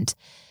and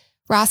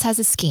Ross has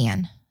a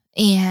scan.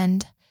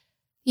 And,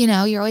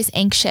 you're always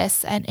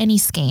anxious at any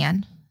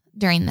scan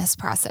during this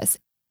process.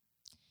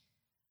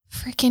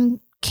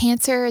 Freaking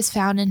cancer is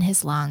found in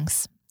his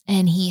lungs.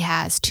 And he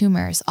has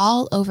tumors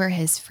all over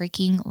his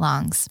freaking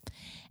lungs.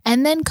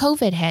 And then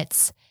COVID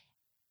hits.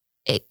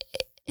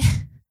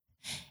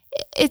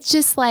 It's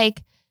just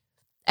like,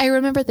 I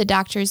remember the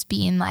doctors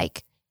being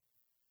like,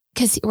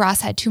 because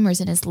Ross had tumors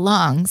in his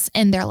lungs,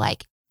 and they're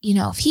like,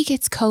 if he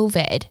gets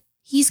COVID,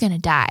 he's going to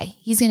die.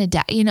 He's going to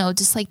die,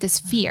 just like this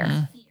fear.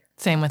 Mm-hmm.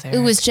 Same with Eric.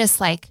 It was just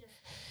like,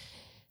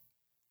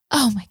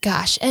 oh my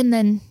gosh. And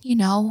then,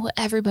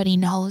 everybody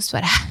knows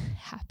what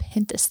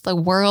happened. The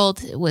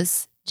world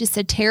was just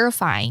a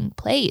terrifying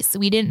place.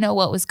 We didn't know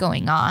what was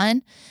going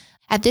on.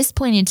 At this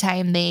point in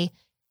time,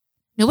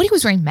 nobody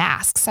was wearing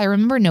masks. I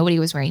remember nobody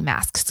was wearing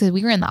masks because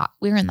we were in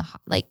the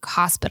like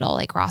hospital.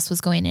 Like Ross was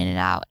going in and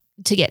out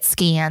to get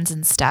scans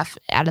and stuff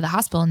out of the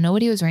hospital. And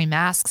nobody was wearing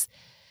masks,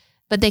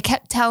 but they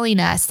kept telling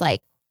us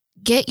like,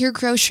 get your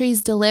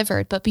groceries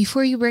delivered, but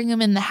before you bring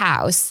them in the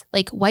house,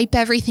 like wipe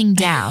everything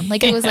down.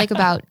 Like it was like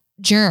about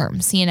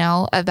germs,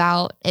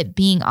 about it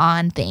being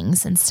on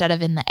things instead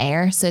of in the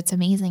air. So it's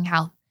amazing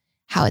how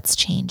it's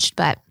changed.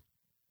 But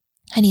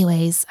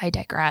anyways, I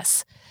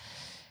digress.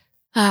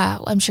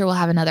 I'm sure we'll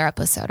have another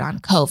episode on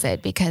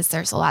COVID because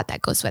there's a lot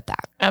that goes with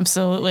that.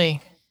 Absolutely.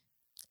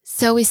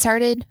 So we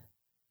started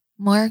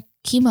more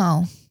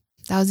chemo.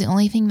 That was the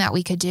only thing that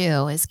we could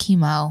do is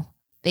chemo.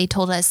 They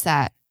told us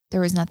that there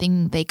was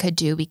nothing they could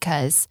do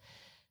because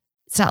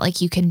it's not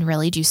like you can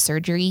really do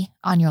surgery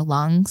on your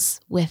lungs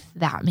with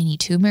that many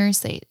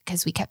tumors.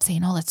 Because we kept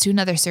saying, let's do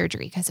another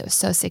surgery because it was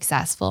so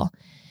successful.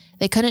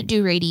 They couldn't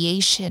do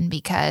radiation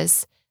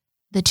because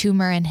the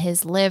tumor in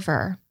his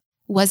liver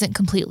wasn't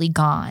completely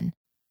gone.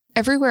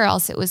 Everywhere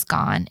else it was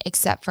gone,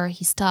 except for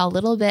he still had a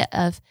little bit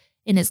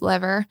in his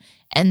liver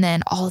and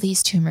then all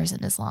these tumors in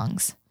his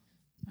lungs.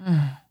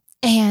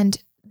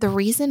 And the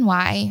reason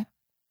why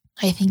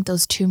I think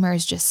those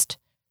tumors just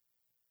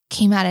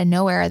came out of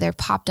nowhere, there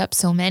popped up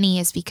so many,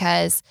 is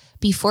because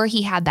before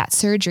he had that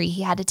surgery,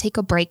 he had to take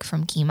a break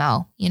from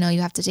chemo. You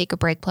have to take a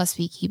break, plus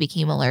he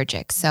became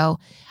allergic. So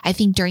I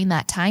think during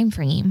that time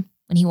frame,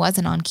 when he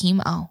wasn't on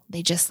chemo,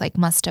 they just like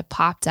must have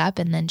popped up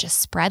and then just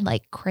spread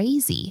like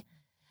crazy.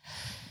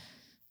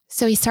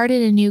 So he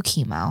started a new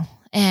chemo.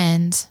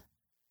 And,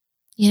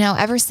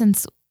 ever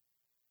since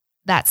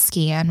that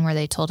scan where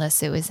they told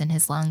us it was in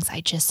his lungs,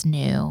 I just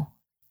knew.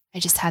 I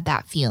just had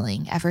that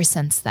feeling ever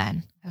since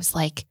then. I was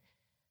like,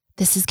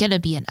 this is going to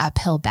be an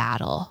uphill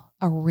battle,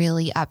 a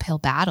really uphill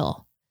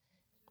battle.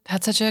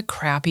 That's such a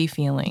crappy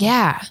feeling.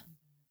 Yeah.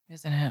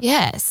 Isn't it?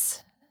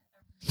 Yes.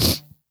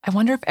 I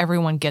wonder if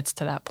everyone gets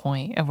to that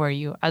point of where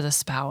you, as a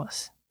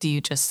spouse, do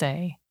you just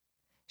say,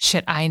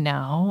 shit, I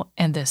know,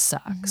 and this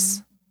sucks?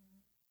 Mm-hmm.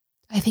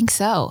 I think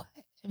so.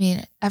 I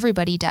mean,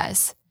 everybody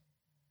does.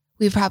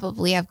 We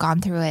probably have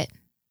gone through it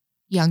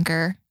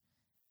younger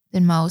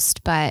than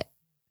most, but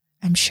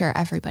I'm sure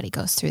everybody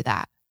goes through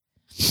that.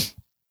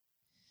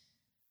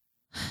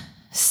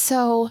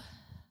 So,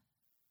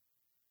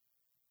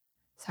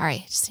 sorry,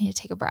 I just need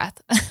to take a breath.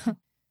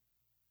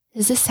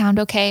 Does this sound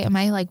okay? Am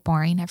I like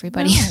boring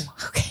everybody? No.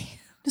 Okay.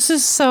 This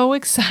is so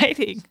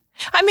exciting.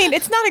 I mean,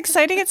 it's not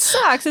exciting. It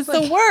sucks. It's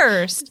like, the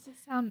worst. Does this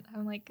sound,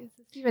 I'm like, is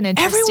this even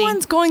interesting?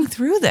 Everyone's going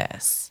through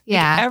this.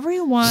 Yeah. Like,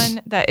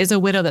 everyone that is a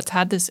widow that's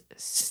had this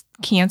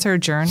cancer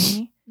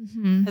journey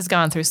mm-hmm. has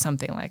gone through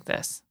something like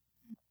this.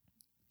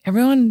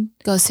 Everyone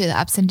goes through the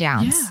ups and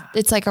downs. Yeah.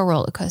 It's like a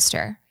roller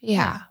coaster.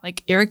 Yeah.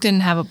 Like Eric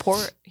didn't have a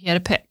port. He had to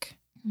pick.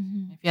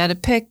 Mm-hmm. If you had to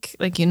pick,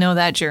 like,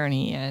 that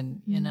journey.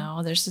 And,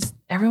 there's just,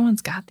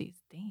 everyone's got these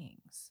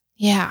things.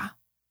 Yeah.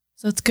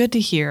 So it's good to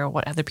hear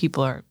what other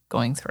people are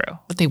going through,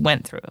 what they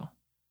went through.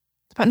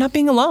 It's about not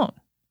being alone.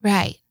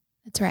 Right.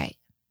 That's right.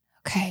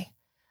 Okay.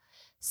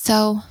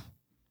 So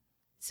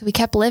we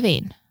kept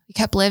living.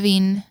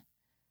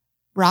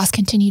 Ross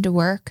continued to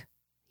work.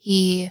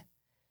 He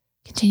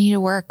continued to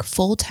work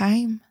full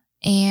time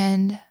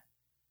and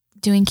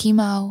doing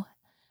chemo.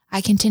 I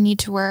continued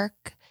to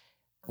work.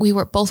 We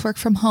both work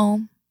from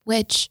home,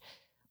 which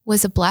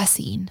was a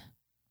blessing.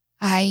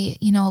 A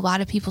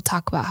lot of people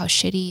talk about how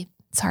shitty,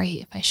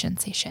 sorry if I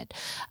shouldn't say shit,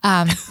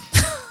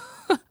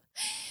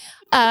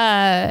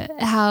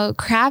 how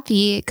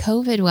crappy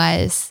COVID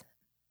was.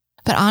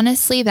 But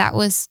honestly, that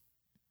was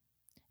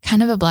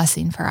kind of a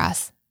blessing for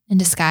us in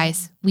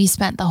disguise. We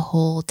spent the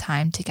whole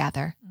time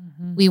together.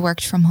 Mm-hmm. We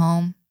worked from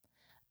home.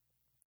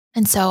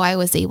 And so I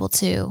was able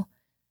to,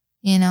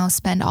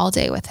 spend all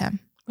day with him.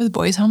 Were the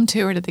boys home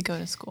too, or did they go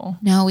to school?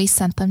 No, we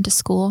sent them to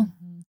school.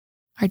 Mm-hmm.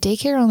 Our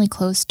daycare only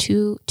closed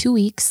two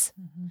weeks.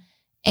 Mm-hmm.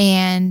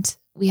 And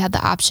we had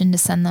the option to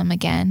send them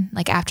again,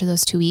 like after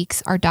those 2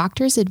 weeks. Our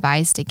doctors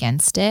advised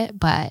against it,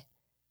 but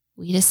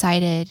we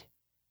decided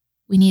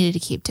we needed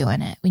to keep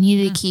doing it. We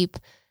needed to keep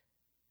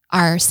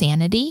our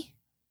sanity.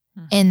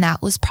 Mm-hmm. And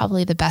that was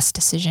probably the best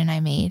decision I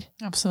made.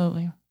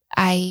 Absolutely.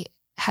 I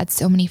had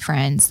so many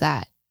friends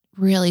that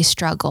really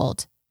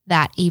struggled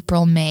that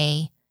April,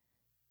 May,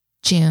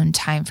 June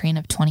timeframe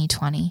of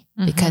 2020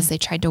 because they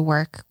tried to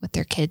work with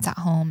their kids at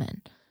home.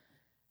 And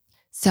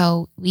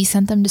so we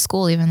sent them to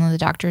school, even though the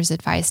doctors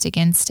advised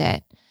against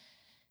it.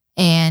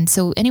 And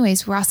so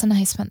anyways, Ross and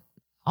I spent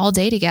all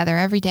day together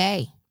every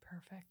day.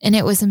 Perfect. And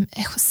it was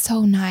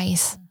so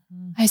nice.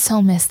 I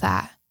so miss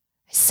that.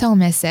 I so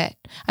miss it.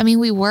 I mean,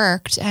 we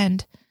worked,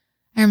 and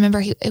I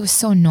remember it was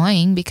so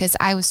annoying because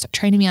I was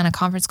trying to be on a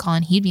conference call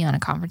and he'd be on a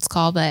conference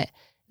call, but it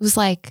was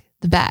like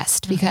the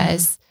best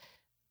because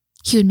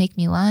he would make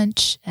me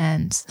lunch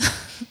and,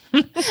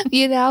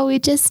 we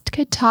just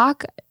could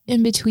talk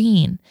in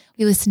between.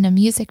 We listened to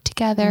music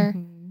together.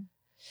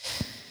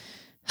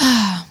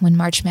 When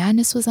March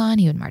Madness was on,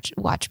 he would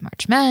watch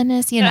March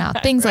Madness,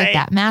 things like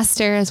that.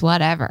 Masters,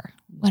 whatever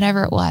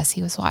it was,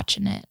 he was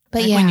watching it.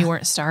 But when you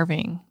weren't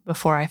starving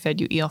before I fed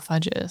you eel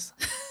fudges,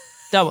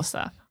 double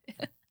stuff.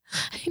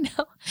 I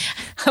know.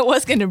 I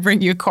was going to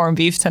bring you corned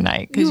beef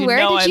tonight because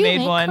I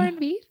made one. Corned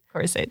beef? Of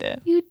course I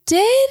did. You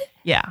did?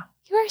 Yeah.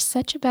 You are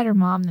such a better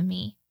mom than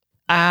me.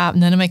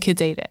 None of my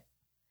kids ate it.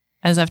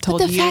 As I've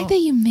told you. But the fact that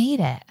you made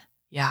it.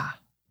 Yeah.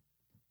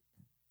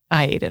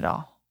 I ate it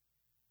all.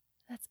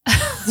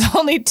 It's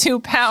only 2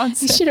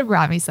 pounds. You should have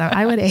brought me some.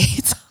 I would have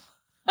ate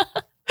some.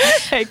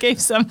 I gave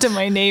some to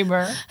my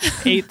neighbor.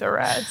 Ate the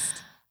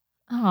rest.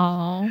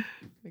 Oh.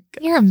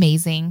 You're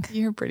amazing.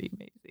 You're pretty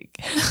amazing.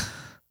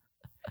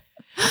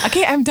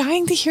 Okay, I'm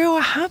dying to hear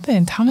what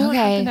happened. Tell me what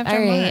happened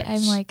after March.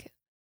 I'm like,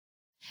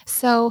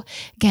 so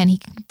again, he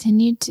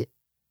continued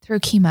through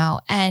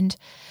chemo. And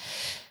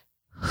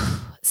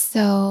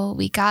so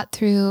we got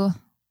through,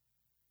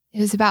 it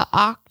was about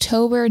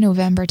October,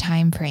 November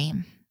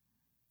timeframe.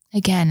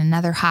 Again,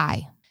 another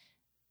high.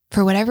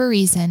 For whatever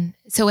reason.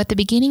 So at the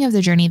beginning of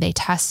the journey, they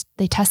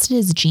tested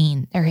his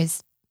gene or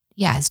his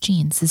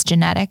genes, his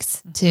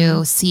genetics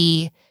to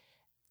see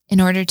in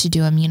order to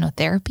do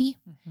immunotherapy.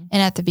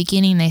 And at the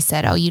beginning they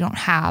said, oh, you don't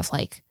have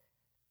I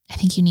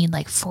think you need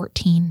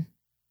 14.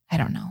 I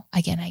don't know.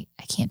 Again, I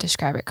can't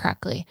describe it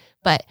correctly,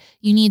 but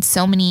you need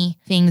so many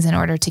things in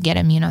order to get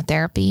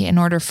immunotherapy in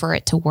order for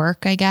it to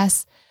work, I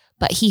guess.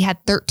 But he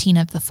had 13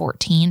 of the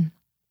 14.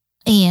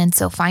 And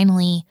so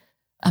finally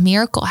a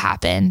miracle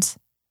happened.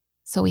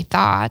 So we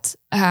thought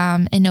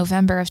in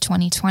November of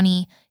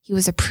 2020, he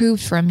was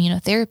approved for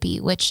immunotherapy,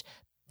 which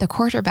the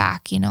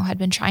quarterback, had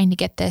been trying to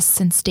get this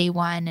since day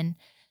one. And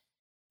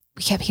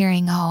we kept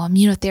hearing, oh,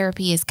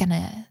 immunotherapy is going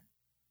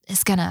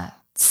to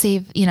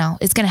save,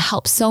 it's going to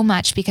help so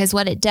much because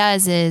what it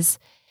does is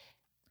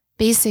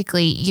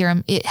basically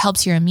it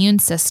helps your immune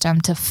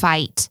system to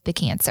fight the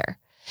cancer.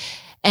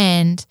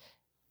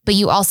 But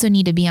you also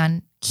need to be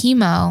on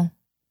chemo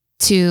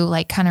to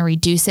kind of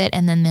reduce it.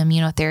 And then the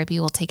immunotherapy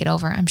will take it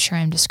over. I'm sure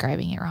I'm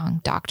describing it wrong.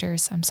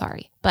 Doctors, I'm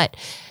sorry. But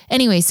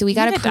anyway, so we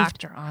got a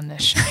doctor on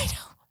this show.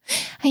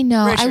 I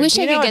know. Richard, I wish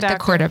I could get the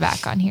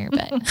quarterback on here,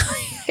 but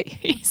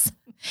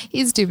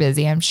he's too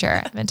busy. I'm sure.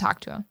 I haven't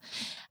talked to him.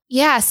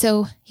 Yeah.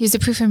 So he was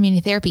approved for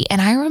immunotherapy.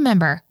 And I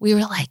remember we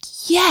were like,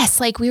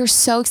 yes, we were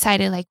so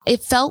excited.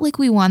 It felt like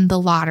we won the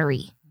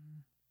lottery.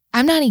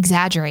 I'm not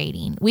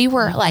exaggerating. We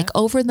were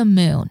over the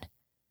moon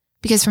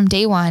because from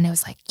day one, it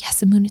was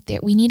yes,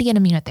 immunotherapy. We need to get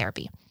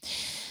immunotherapy.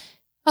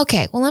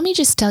 Okay. Well, let me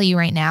just tell you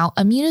right now,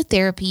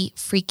 immunotherapy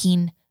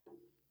freaking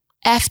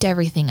effed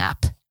everything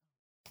up.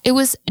 It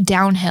was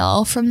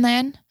downhill from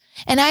then.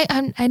 And I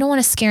don't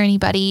want to scare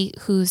anybody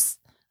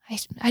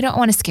I don't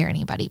want to scare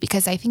anybody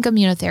because I think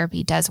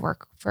immunotherapy does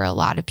work for a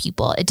lot of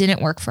people. It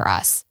didn't work for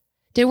us.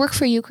 Did it work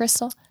for you,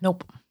 Crystal?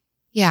 Nope.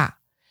 Yeah.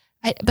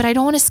 But I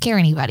don't want to scare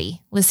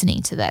anybody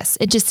listening to this.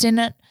 It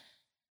didn't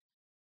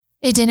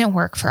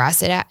work for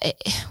us.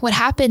 What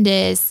happened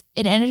is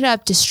it ended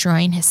up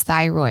destroying his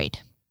thyroid.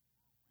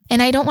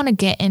 And I don't want to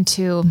get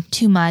into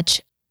too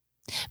much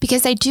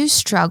because I do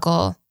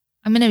struggle.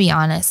 I'm going to be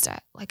honest.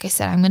 Like I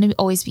said, I'm going to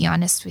always be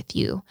honest with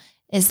you,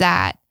 is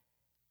that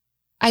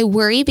I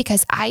worry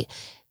because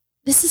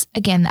this is,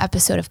 again, the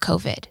episode of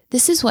COVID.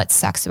 This is what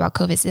sucks about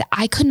COVID is that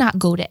I could not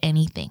go to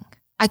anything.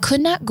 I could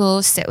not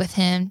go sit with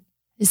him,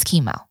 his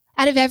chemo,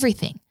 out of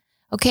everything.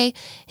 Okay.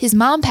 His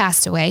mom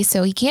passed away,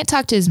 so he can't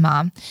talk to his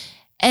mom,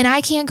 and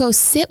I can't go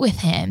sit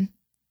with him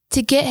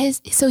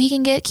so he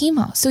can get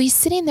chemo. So he's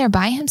sitting there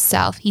by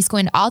himself. He's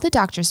going to all the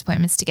doctor's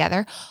appointments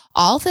together,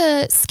 all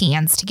the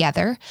scans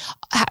together,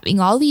 having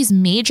all these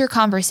major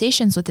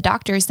conversations with the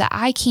doctors that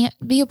I can't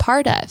be a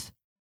part of.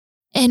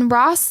 And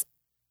Ross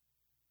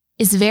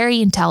is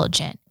very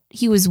intelligent.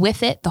 He was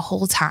with it the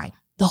whole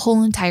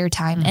entire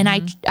time. And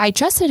I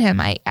trusted him.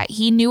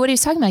 He knew what he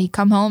was talking about. He'd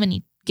come home and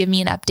he'd give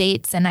me an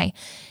updates. And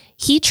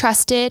he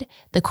trusted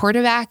the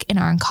quarterback and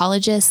our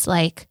oncologist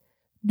like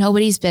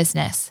nobody's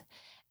business.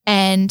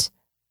 And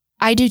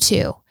I do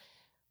too.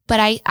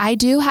 But I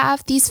do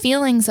have these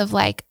feelings of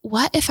like,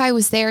 what if I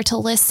was there to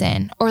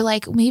listen? Or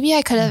like, maybe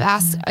I could have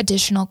asked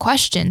additional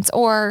questions.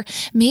 Or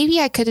maybe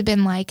I could have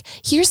been like,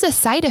 here's the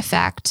side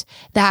effect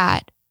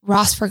that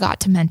Ross forgot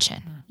to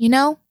mention, you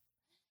know?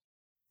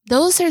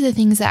 Those are the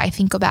things that I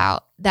think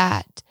about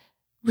that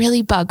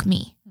really bug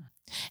me.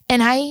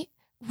 And I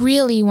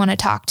really want to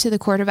talk to the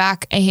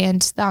quarterback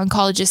and the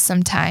oncologist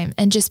sometime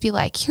and just be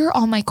like, here are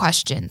all my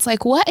questions.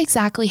 Like, what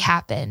exactly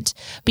happened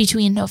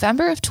between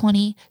November of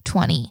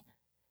 2020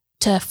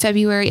 to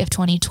February of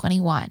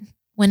 2021,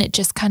 when it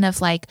just kind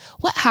of like,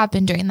 what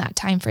happened during that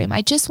time frame?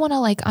 I just want to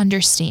like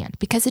understand,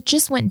 because it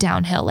just went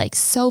downhill like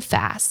so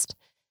fast.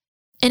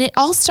 And it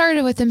all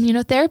started with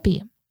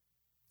immunotherapy.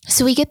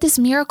 So we get this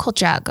miracle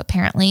drug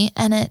apparently,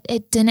 and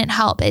it didn't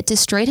help. It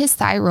destroyed his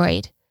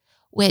thyroid,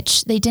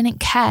 which they didn't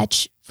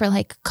catch for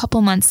like a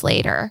couple months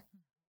later.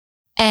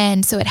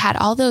 And so it had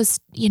all those,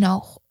 he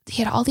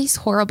had all these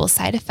horrible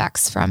side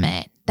effects from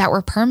it that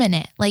were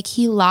permanent. Like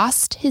he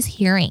lost his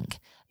hearing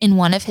in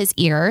one of his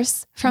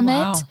ears from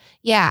it.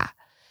 Yeah.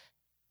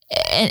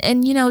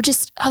 And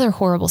just other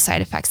horrible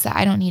side effects that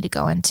I don't need to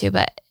go into,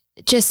 but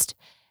just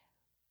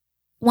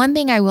one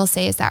thing I will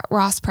say is that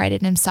Ross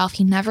prided himself.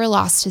 He never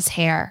lost his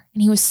hair,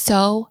 and he was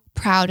so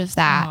proud of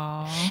that.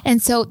 Aww.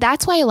 And so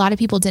that's why a lot of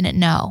people didn't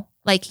know.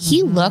 Like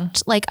he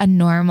looked like a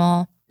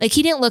normal, like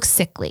he didn't look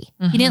sickly.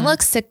 He didn't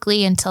look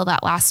sickly until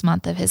that last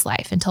month of his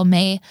life, until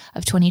May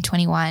of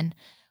 2021,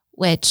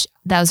 which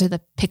those are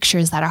the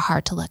pictures that are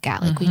hard to look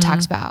at, like we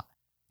talked about.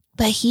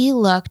 But he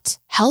looked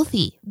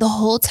healthy the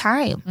whole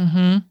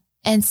time.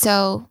 And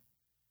so,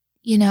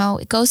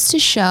 it goes to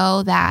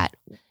show that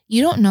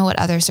you don't know what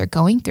others are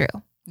going through.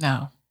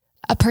 No.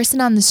 A person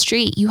on the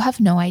street, you have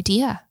no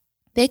idea.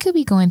 They could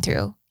be going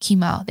through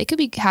chemo. They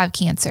could have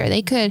cancer.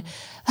 They could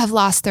have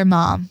lost their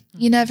mom.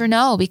 You never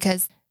know,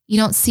 because you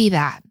don't see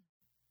that.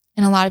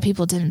 And a lot of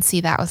people didn't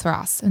see that with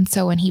Ross. And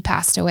so when he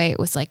passed away, it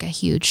was like a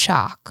huge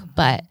shock.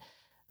 But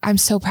I'm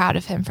so proud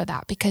of him for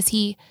that, because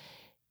he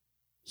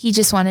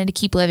just wanted to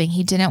keep living.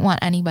 He didn't want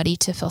anybody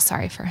to feel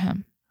sorry for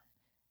him.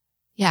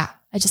 Yeah,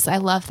 I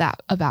love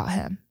that about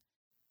him.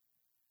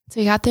 So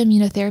he got the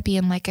immunotherapy,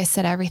 and like I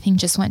said, everything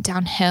just went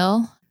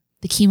downhill.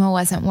 The chemo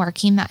wasn't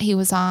working that he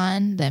was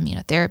on. The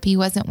immunotherapy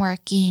wasn't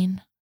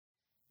working.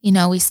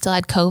 We still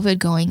had COVID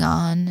going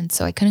on, and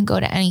so I couldn't go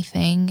to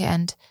anything.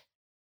 And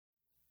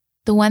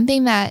the one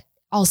thing that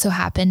also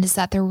happened is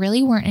that there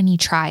really weren't any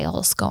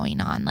trials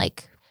going on.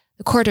 Like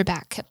the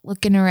quarterback kept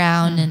looking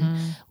around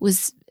and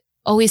was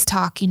always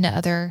talking to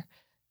other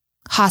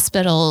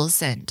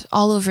hospitals and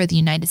all over the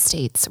United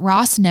States.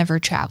 Ross never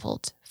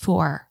traveled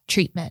for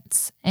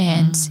treatments,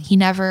 and he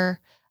never,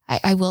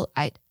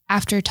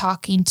 after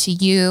talking to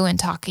you and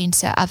talking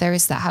to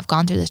others that have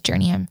gone through this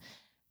journey,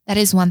 that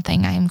is one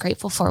thing I am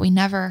grateful for. He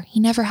never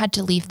had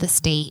to leave the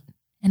state,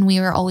 and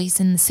we were always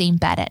in the same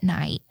bed at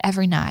night,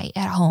 every night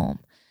at home.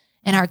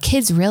 And our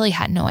kids really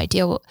had no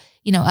idea what,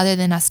 other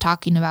than us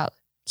talking about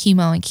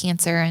chemo and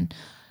cancer, and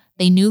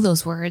they knew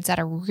those words at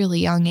a really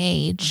young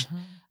age.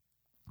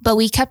 But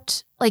we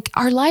kept,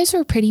 our lives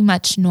were pretty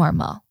much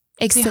normal.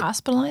 Was he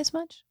hospitalized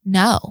much?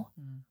 No,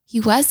 he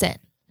wasn't.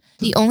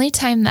 The only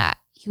time that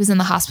he was in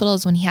the hospital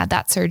is when he had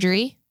that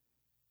surgery,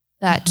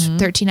 that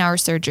 13-hour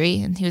surgery,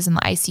 and he was in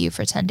the ICU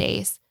for 10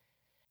 days.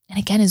 And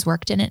again, his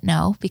work didn't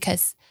know,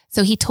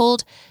 so he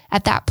told,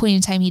 at that point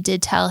in time, he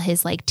did tell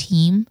his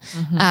team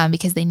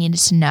because they needed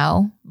to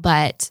know.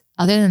 But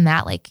other than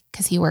that,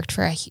 because he worked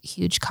for a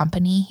huge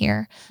company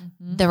here,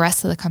 the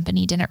rest of the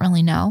company didn't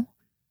really know.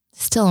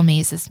 Still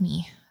amazes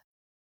me.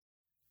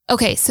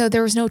 Okay, so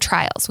there was no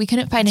trials. We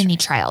couldn't find any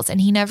trials, and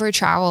he never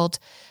traveled.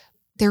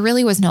 There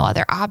really was no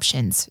other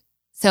options.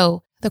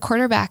 So the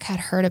quarterback had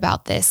heard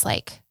about this,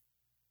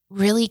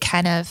 really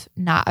kind of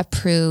not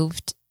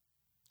approved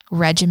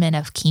regimen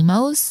of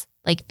chemos,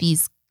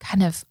 these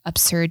kind of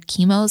absurd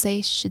chemos,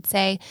 I should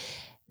say.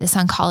 This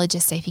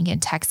oncologist, I think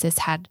in Texas,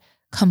 had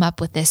come up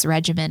with this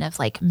regimen of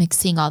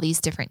mixing all these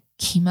different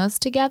chemos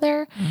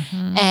together.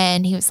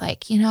 And he was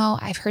like,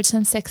 I've heard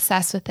some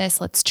success with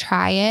this. Let's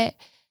try it.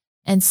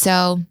 And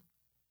so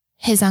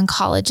his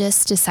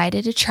oncologist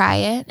decided to try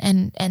it,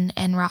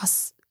 and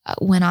Ross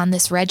went on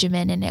this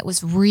regimen, and it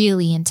was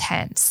really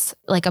intense,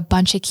 a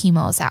bunch of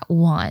chemos at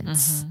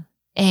once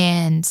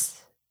and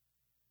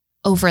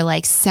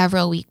over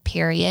several week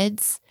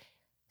periods.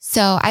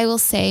 So I will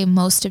say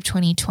most of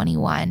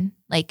 2021,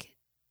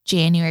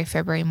 January,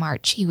 February,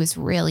 March, he was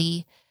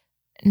really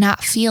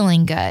not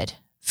feeling good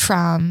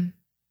from,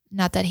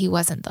 not that he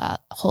wasn't the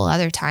whole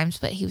other times,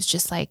 but he was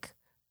just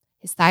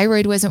his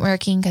thyroid wasn't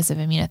working because of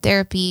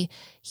immunotherapy.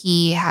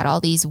 He had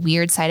all these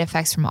weird side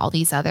effects from all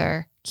these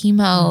other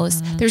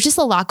chemos. There's just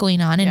a lot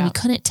going on, and we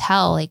couldn't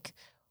tell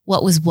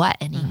what was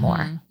what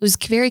anymore. It was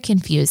very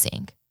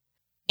confusing.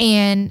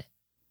 And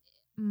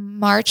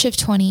March of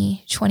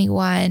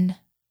 2021,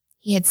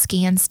 he had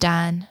scans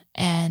done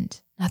and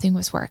nothing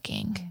was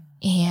working.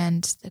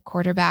 And the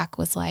quarterback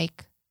was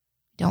like,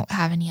 We don't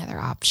have any other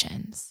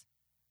options.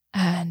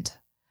 And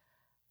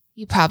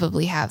you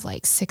probably have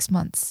like 6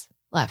 months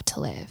left to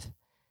live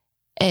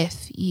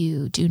if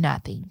you do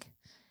nothing.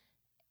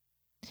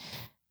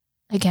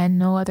 Again,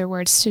 no other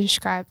words to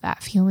describe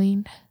that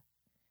feeling.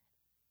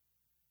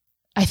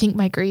 I think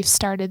my grief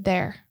started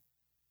there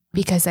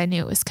because I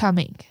knew it was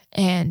coming.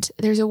 And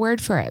there's a word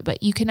for it,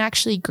 but you can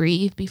actually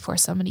grieve before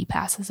somebody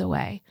passes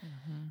away.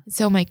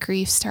 So my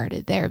grief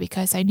started there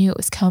because I knew it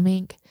was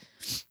coming.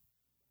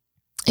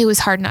 It was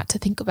hard not to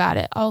think about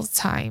it all the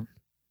time.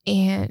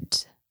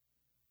 And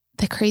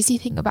the crazy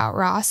thing about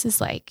Ross is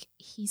like,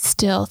 he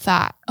still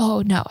thought,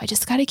 oh no, I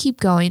just got to keep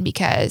going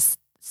because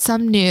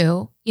some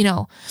new,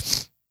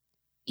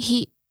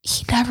 he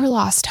never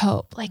lost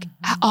hope, like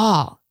at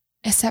all,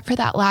 except for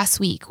that last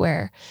week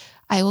where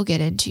I will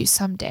get into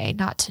someday,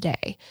 not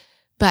today,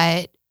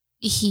 but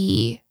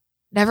he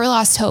never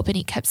lost hope. And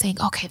he kept saying,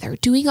 okay, they're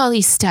doing all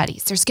these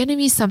studies. There's going to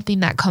be something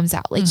that comes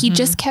out. Like he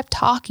just kept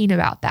talking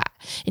about that,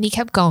 and he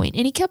kept going,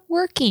 and he kept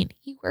working.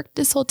 He worked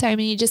this whole time,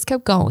 and he just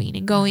kept going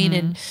and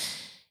going.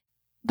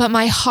 But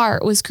my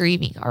heart was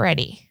grieving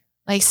already,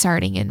 like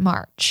starting in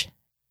March.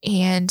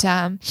 And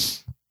the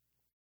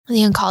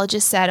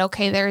oncologist said,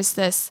 okay, there's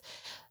this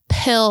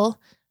pill,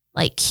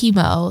 like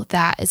chemo,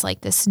 that is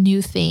like this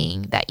new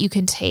thing that you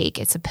can take.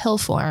 It's a pill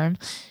form,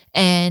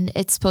 and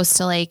it's supposed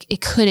to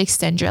it could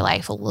extend your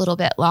life a little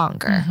bit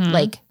longer,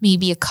 like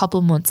maybe a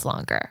couple months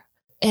longer.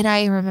 And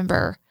I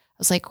remember I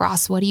was like,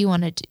 Ross, what do you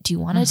want to do? Do you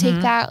want to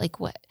take that? Like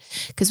what?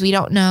 Because we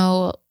don't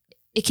know.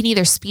 It can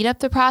either speed up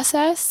the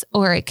process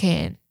or it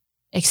can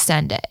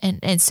extend it.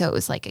 And so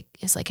it's like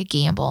a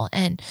gamble.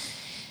 And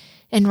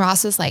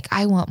Ross is like,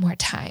 I want more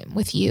time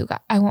with you.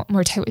 I want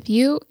more time with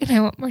you, and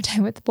I want more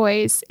time with the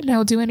boys, and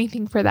I'll do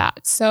anything for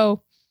that.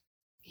 So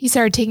he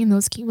started taking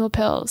those chemo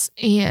pills,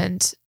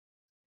 and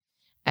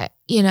I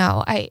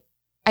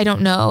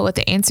don't know what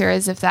the answer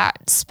is, if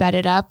that sped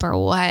it up or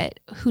what,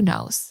 who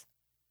knows.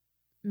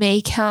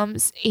 May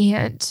comes,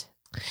 and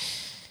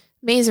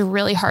May is a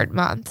really hard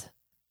month,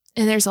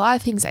 and there's a lot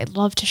of things I'd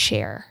love to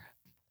share.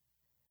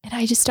 And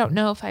I just don't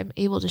know if I'm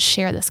able to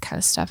share this kind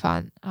of stuff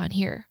on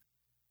here.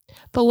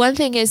 But one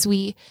thing is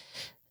the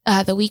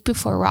week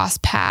before Ross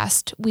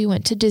passed, we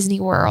went to Disney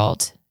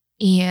World,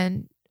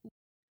 and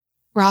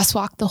Ross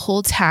walked the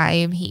whole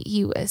time.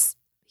 He was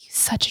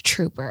such a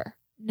trooper,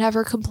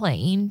 never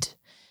complained.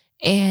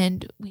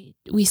 And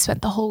we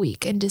spent the whole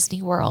week in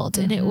Disney World,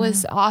 and it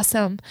was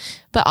awesome,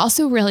 but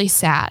also really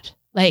sad.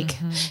 Like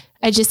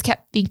I just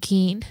kept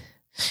thinking,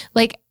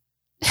 like,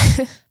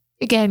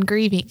 again,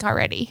 grieving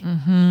already.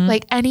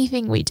 Like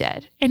anything we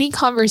did, any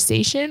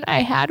conversation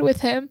I had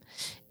with him,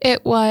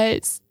 it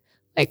was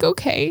like,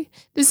 okay,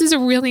 this is a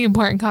really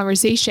important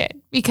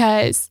conversation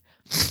because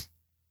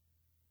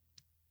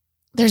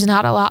there's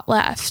not a lot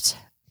left.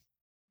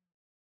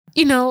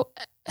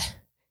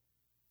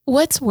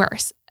 What's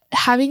worse,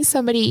 having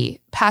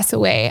somebody pass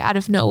away out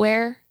of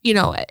nowhere,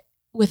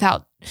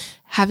 without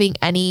having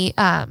any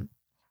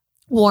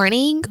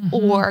warning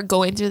or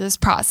going through this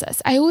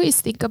process? I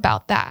always think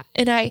about that.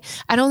 And I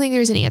don't think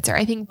there's an answer.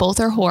 I think both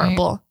are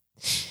horrible.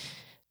 Right.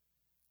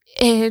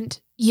 And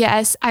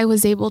yes, I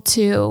was able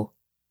to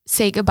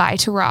say goodbye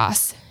to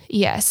Ross.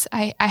 Yes,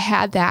 I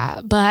had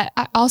that, but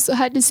I also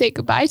had to say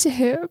goodbye to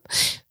him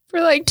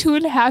for like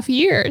 2.5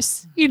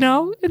 years,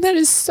 and that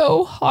is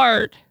so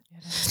hard.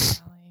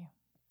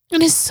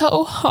 It is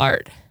so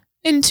hard.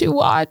 And to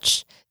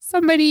watch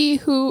somebody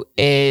who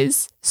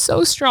is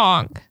so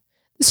strong,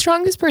 the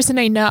strongest person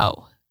I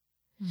know,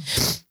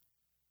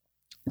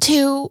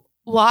 to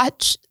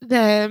watch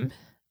them,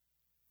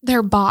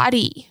 their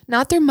body,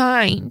 not their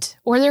mind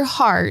or their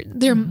heart,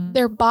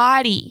 their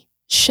body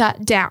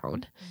shut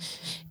down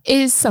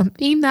is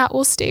something that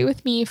will stay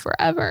with me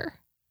forever.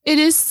 It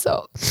is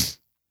so.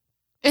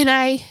 And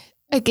I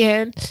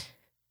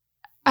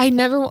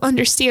never will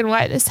understand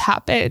why this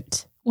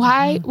happened,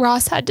 why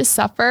Ross had to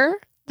suffer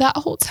that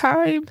whole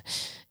time,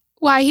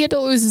 why he had to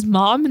lose his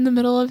mom in the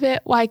middle of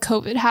it, why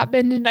COVID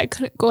happened and I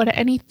couldn't go to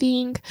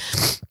anything.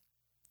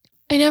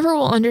 I never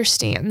will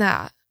understand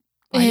that.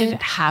 Why did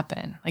it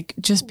happen? Like,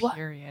 just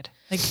period.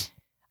 Like,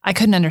 I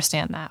couldn't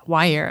understand that.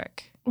 Why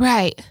Eric?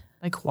 Right.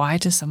 Like, why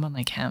to someone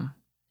like him?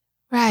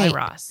 Right. Why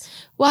Ross?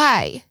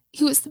 Why?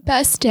 He was the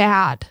best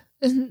dad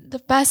and the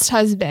best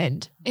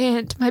husband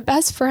and my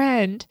best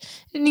friend.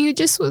 And he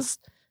just was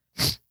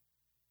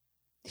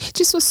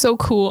so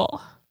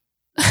cool.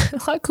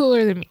 A lot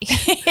cooler than me.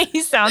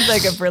 He sounds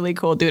like a really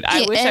cool dude.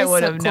 I wish I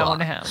would have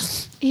known him.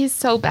 He's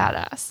so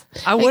badass.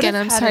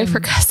 I'm sorry for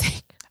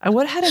cussing. I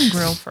would have had him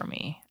grill for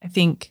me, I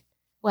think.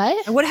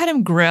 What? I would have had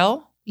him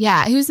grill.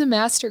 Yeah, he was a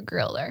master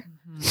griller.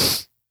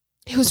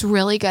 He was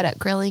really good at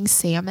grilling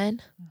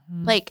salmon.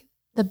 Like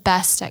the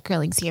best at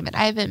grilling salmon.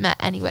 I haven't met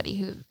anybody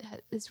who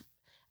is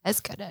as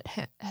good at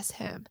him as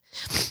him.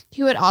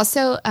 He would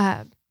also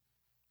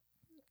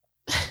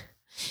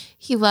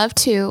he loved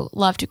to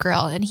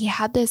grill, and he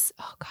had this,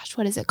 oh gosh,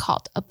 what is it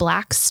called? A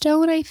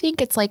Blackstone, I think.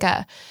 It's like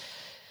a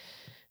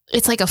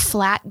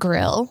flat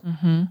grill.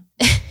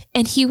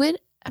 And he would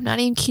I'm not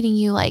even kidding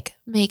you, like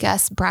make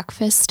us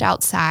breakfast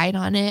outside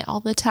on it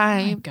all the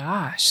time. Oh my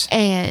gosh.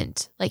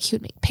 And like he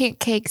would make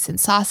pancakes and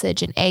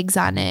sausage and eggs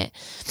on it.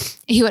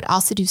 He would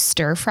also do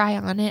stir fry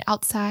on it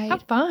outside. How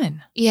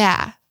fun.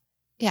 Yeah.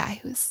 Yeah,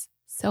 it was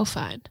so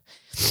fun.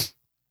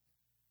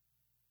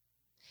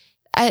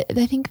 I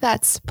think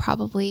that's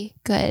probably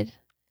good.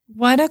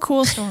 What a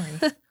cool story.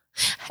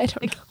 I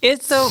don't know.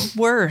 It's the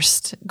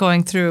worst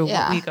going through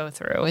Yeah. what we go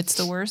through. It's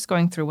the worst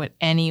going through what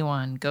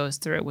anyone goes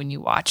through when you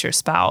watch your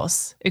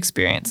spouse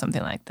experience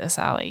something like this,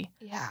 Allie.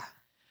 Yeah.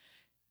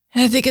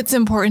 And I think it's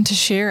important to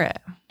share it.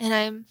 And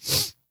I'm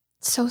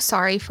so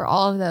sorry for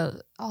all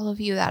of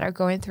you that are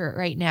going through it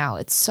right now.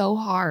 It's so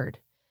hard.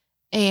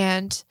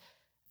 And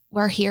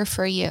we're here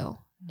for you.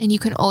 And you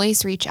can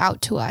always reach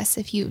out to us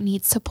if you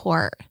need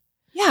support.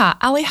 Yeah.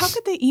 Allie, how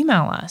could they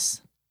email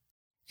us?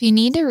 If you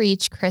need to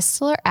reach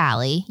Crystal or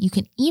Allie, you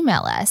can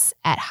email us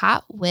at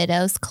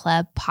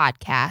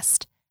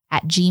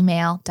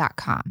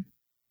hotwidowsclubpodcast@gmail.com.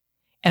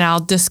 And I'll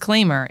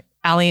disclaimer,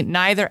 Allie,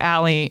 neither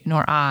Allie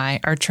nor I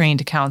are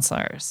trained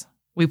counselors.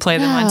 We play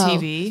them on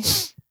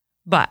TV,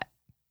 but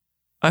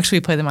actually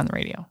we play them on the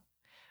radio,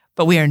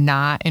 but we are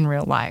not in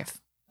real life.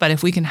 But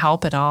if we can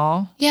help at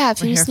all. Yeah,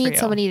 if we're you just here for need you.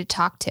 somebody to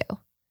talk to.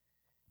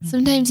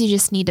 Sometimes you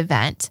just need to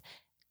vent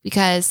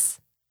because,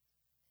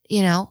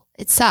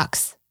 it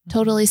sucks.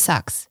 Totally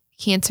sucks.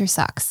 Cancer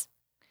sucks.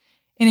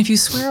 And if you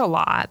swear a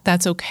lot,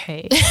 that's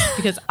okay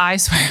because I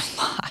swear a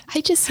lot. I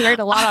just swear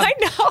a lot. I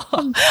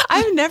know.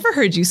 I've never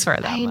heard you swear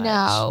that I much.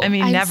 know. I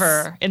mean,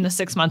 never in the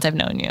 6 months I've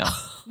known you.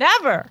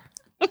 Never.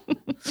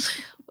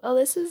 Well,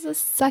 this is a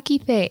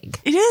sucky thing.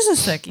 It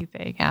is a sucky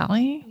thing,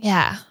 Allie.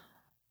 Yeah.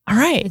 All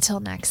right. Until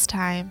next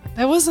time.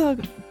 That was a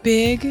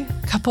big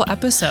couple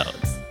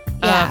episodes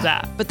Yeah. of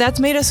that. But that's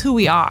made us who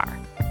we are.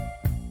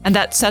 And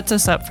that sets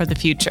us up for the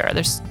future.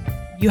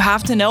 You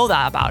have to know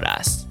that about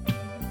us.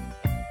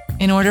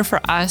 In order for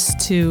us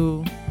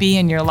to be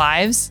in your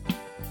lives,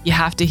 you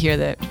have to hear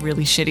the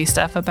really shitty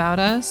stuff about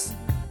us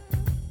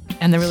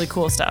and the really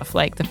cool stuff,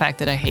 like the fact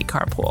that I hate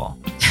carpool.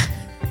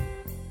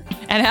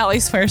 And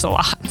Allie swears a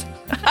lot.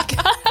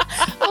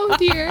 Oh,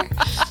 dear.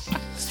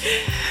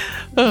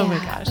 Oh, my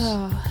gosh.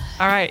 Oh.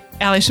 All right,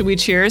 Allie, should we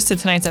cheers to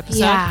tonight's episode?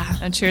 Yeah.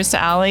 And cheers to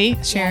Allie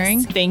sharing.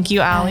 Yes. Thank you,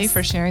 Allie, Yes.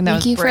 for sharing. That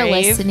Thank was you brave. for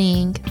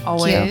listening. Thank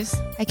Always. you.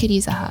 I could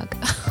use a hug.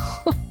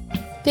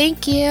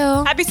 Thank you.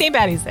 Happy St.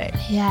 Patty's Day.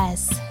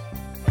 Yes.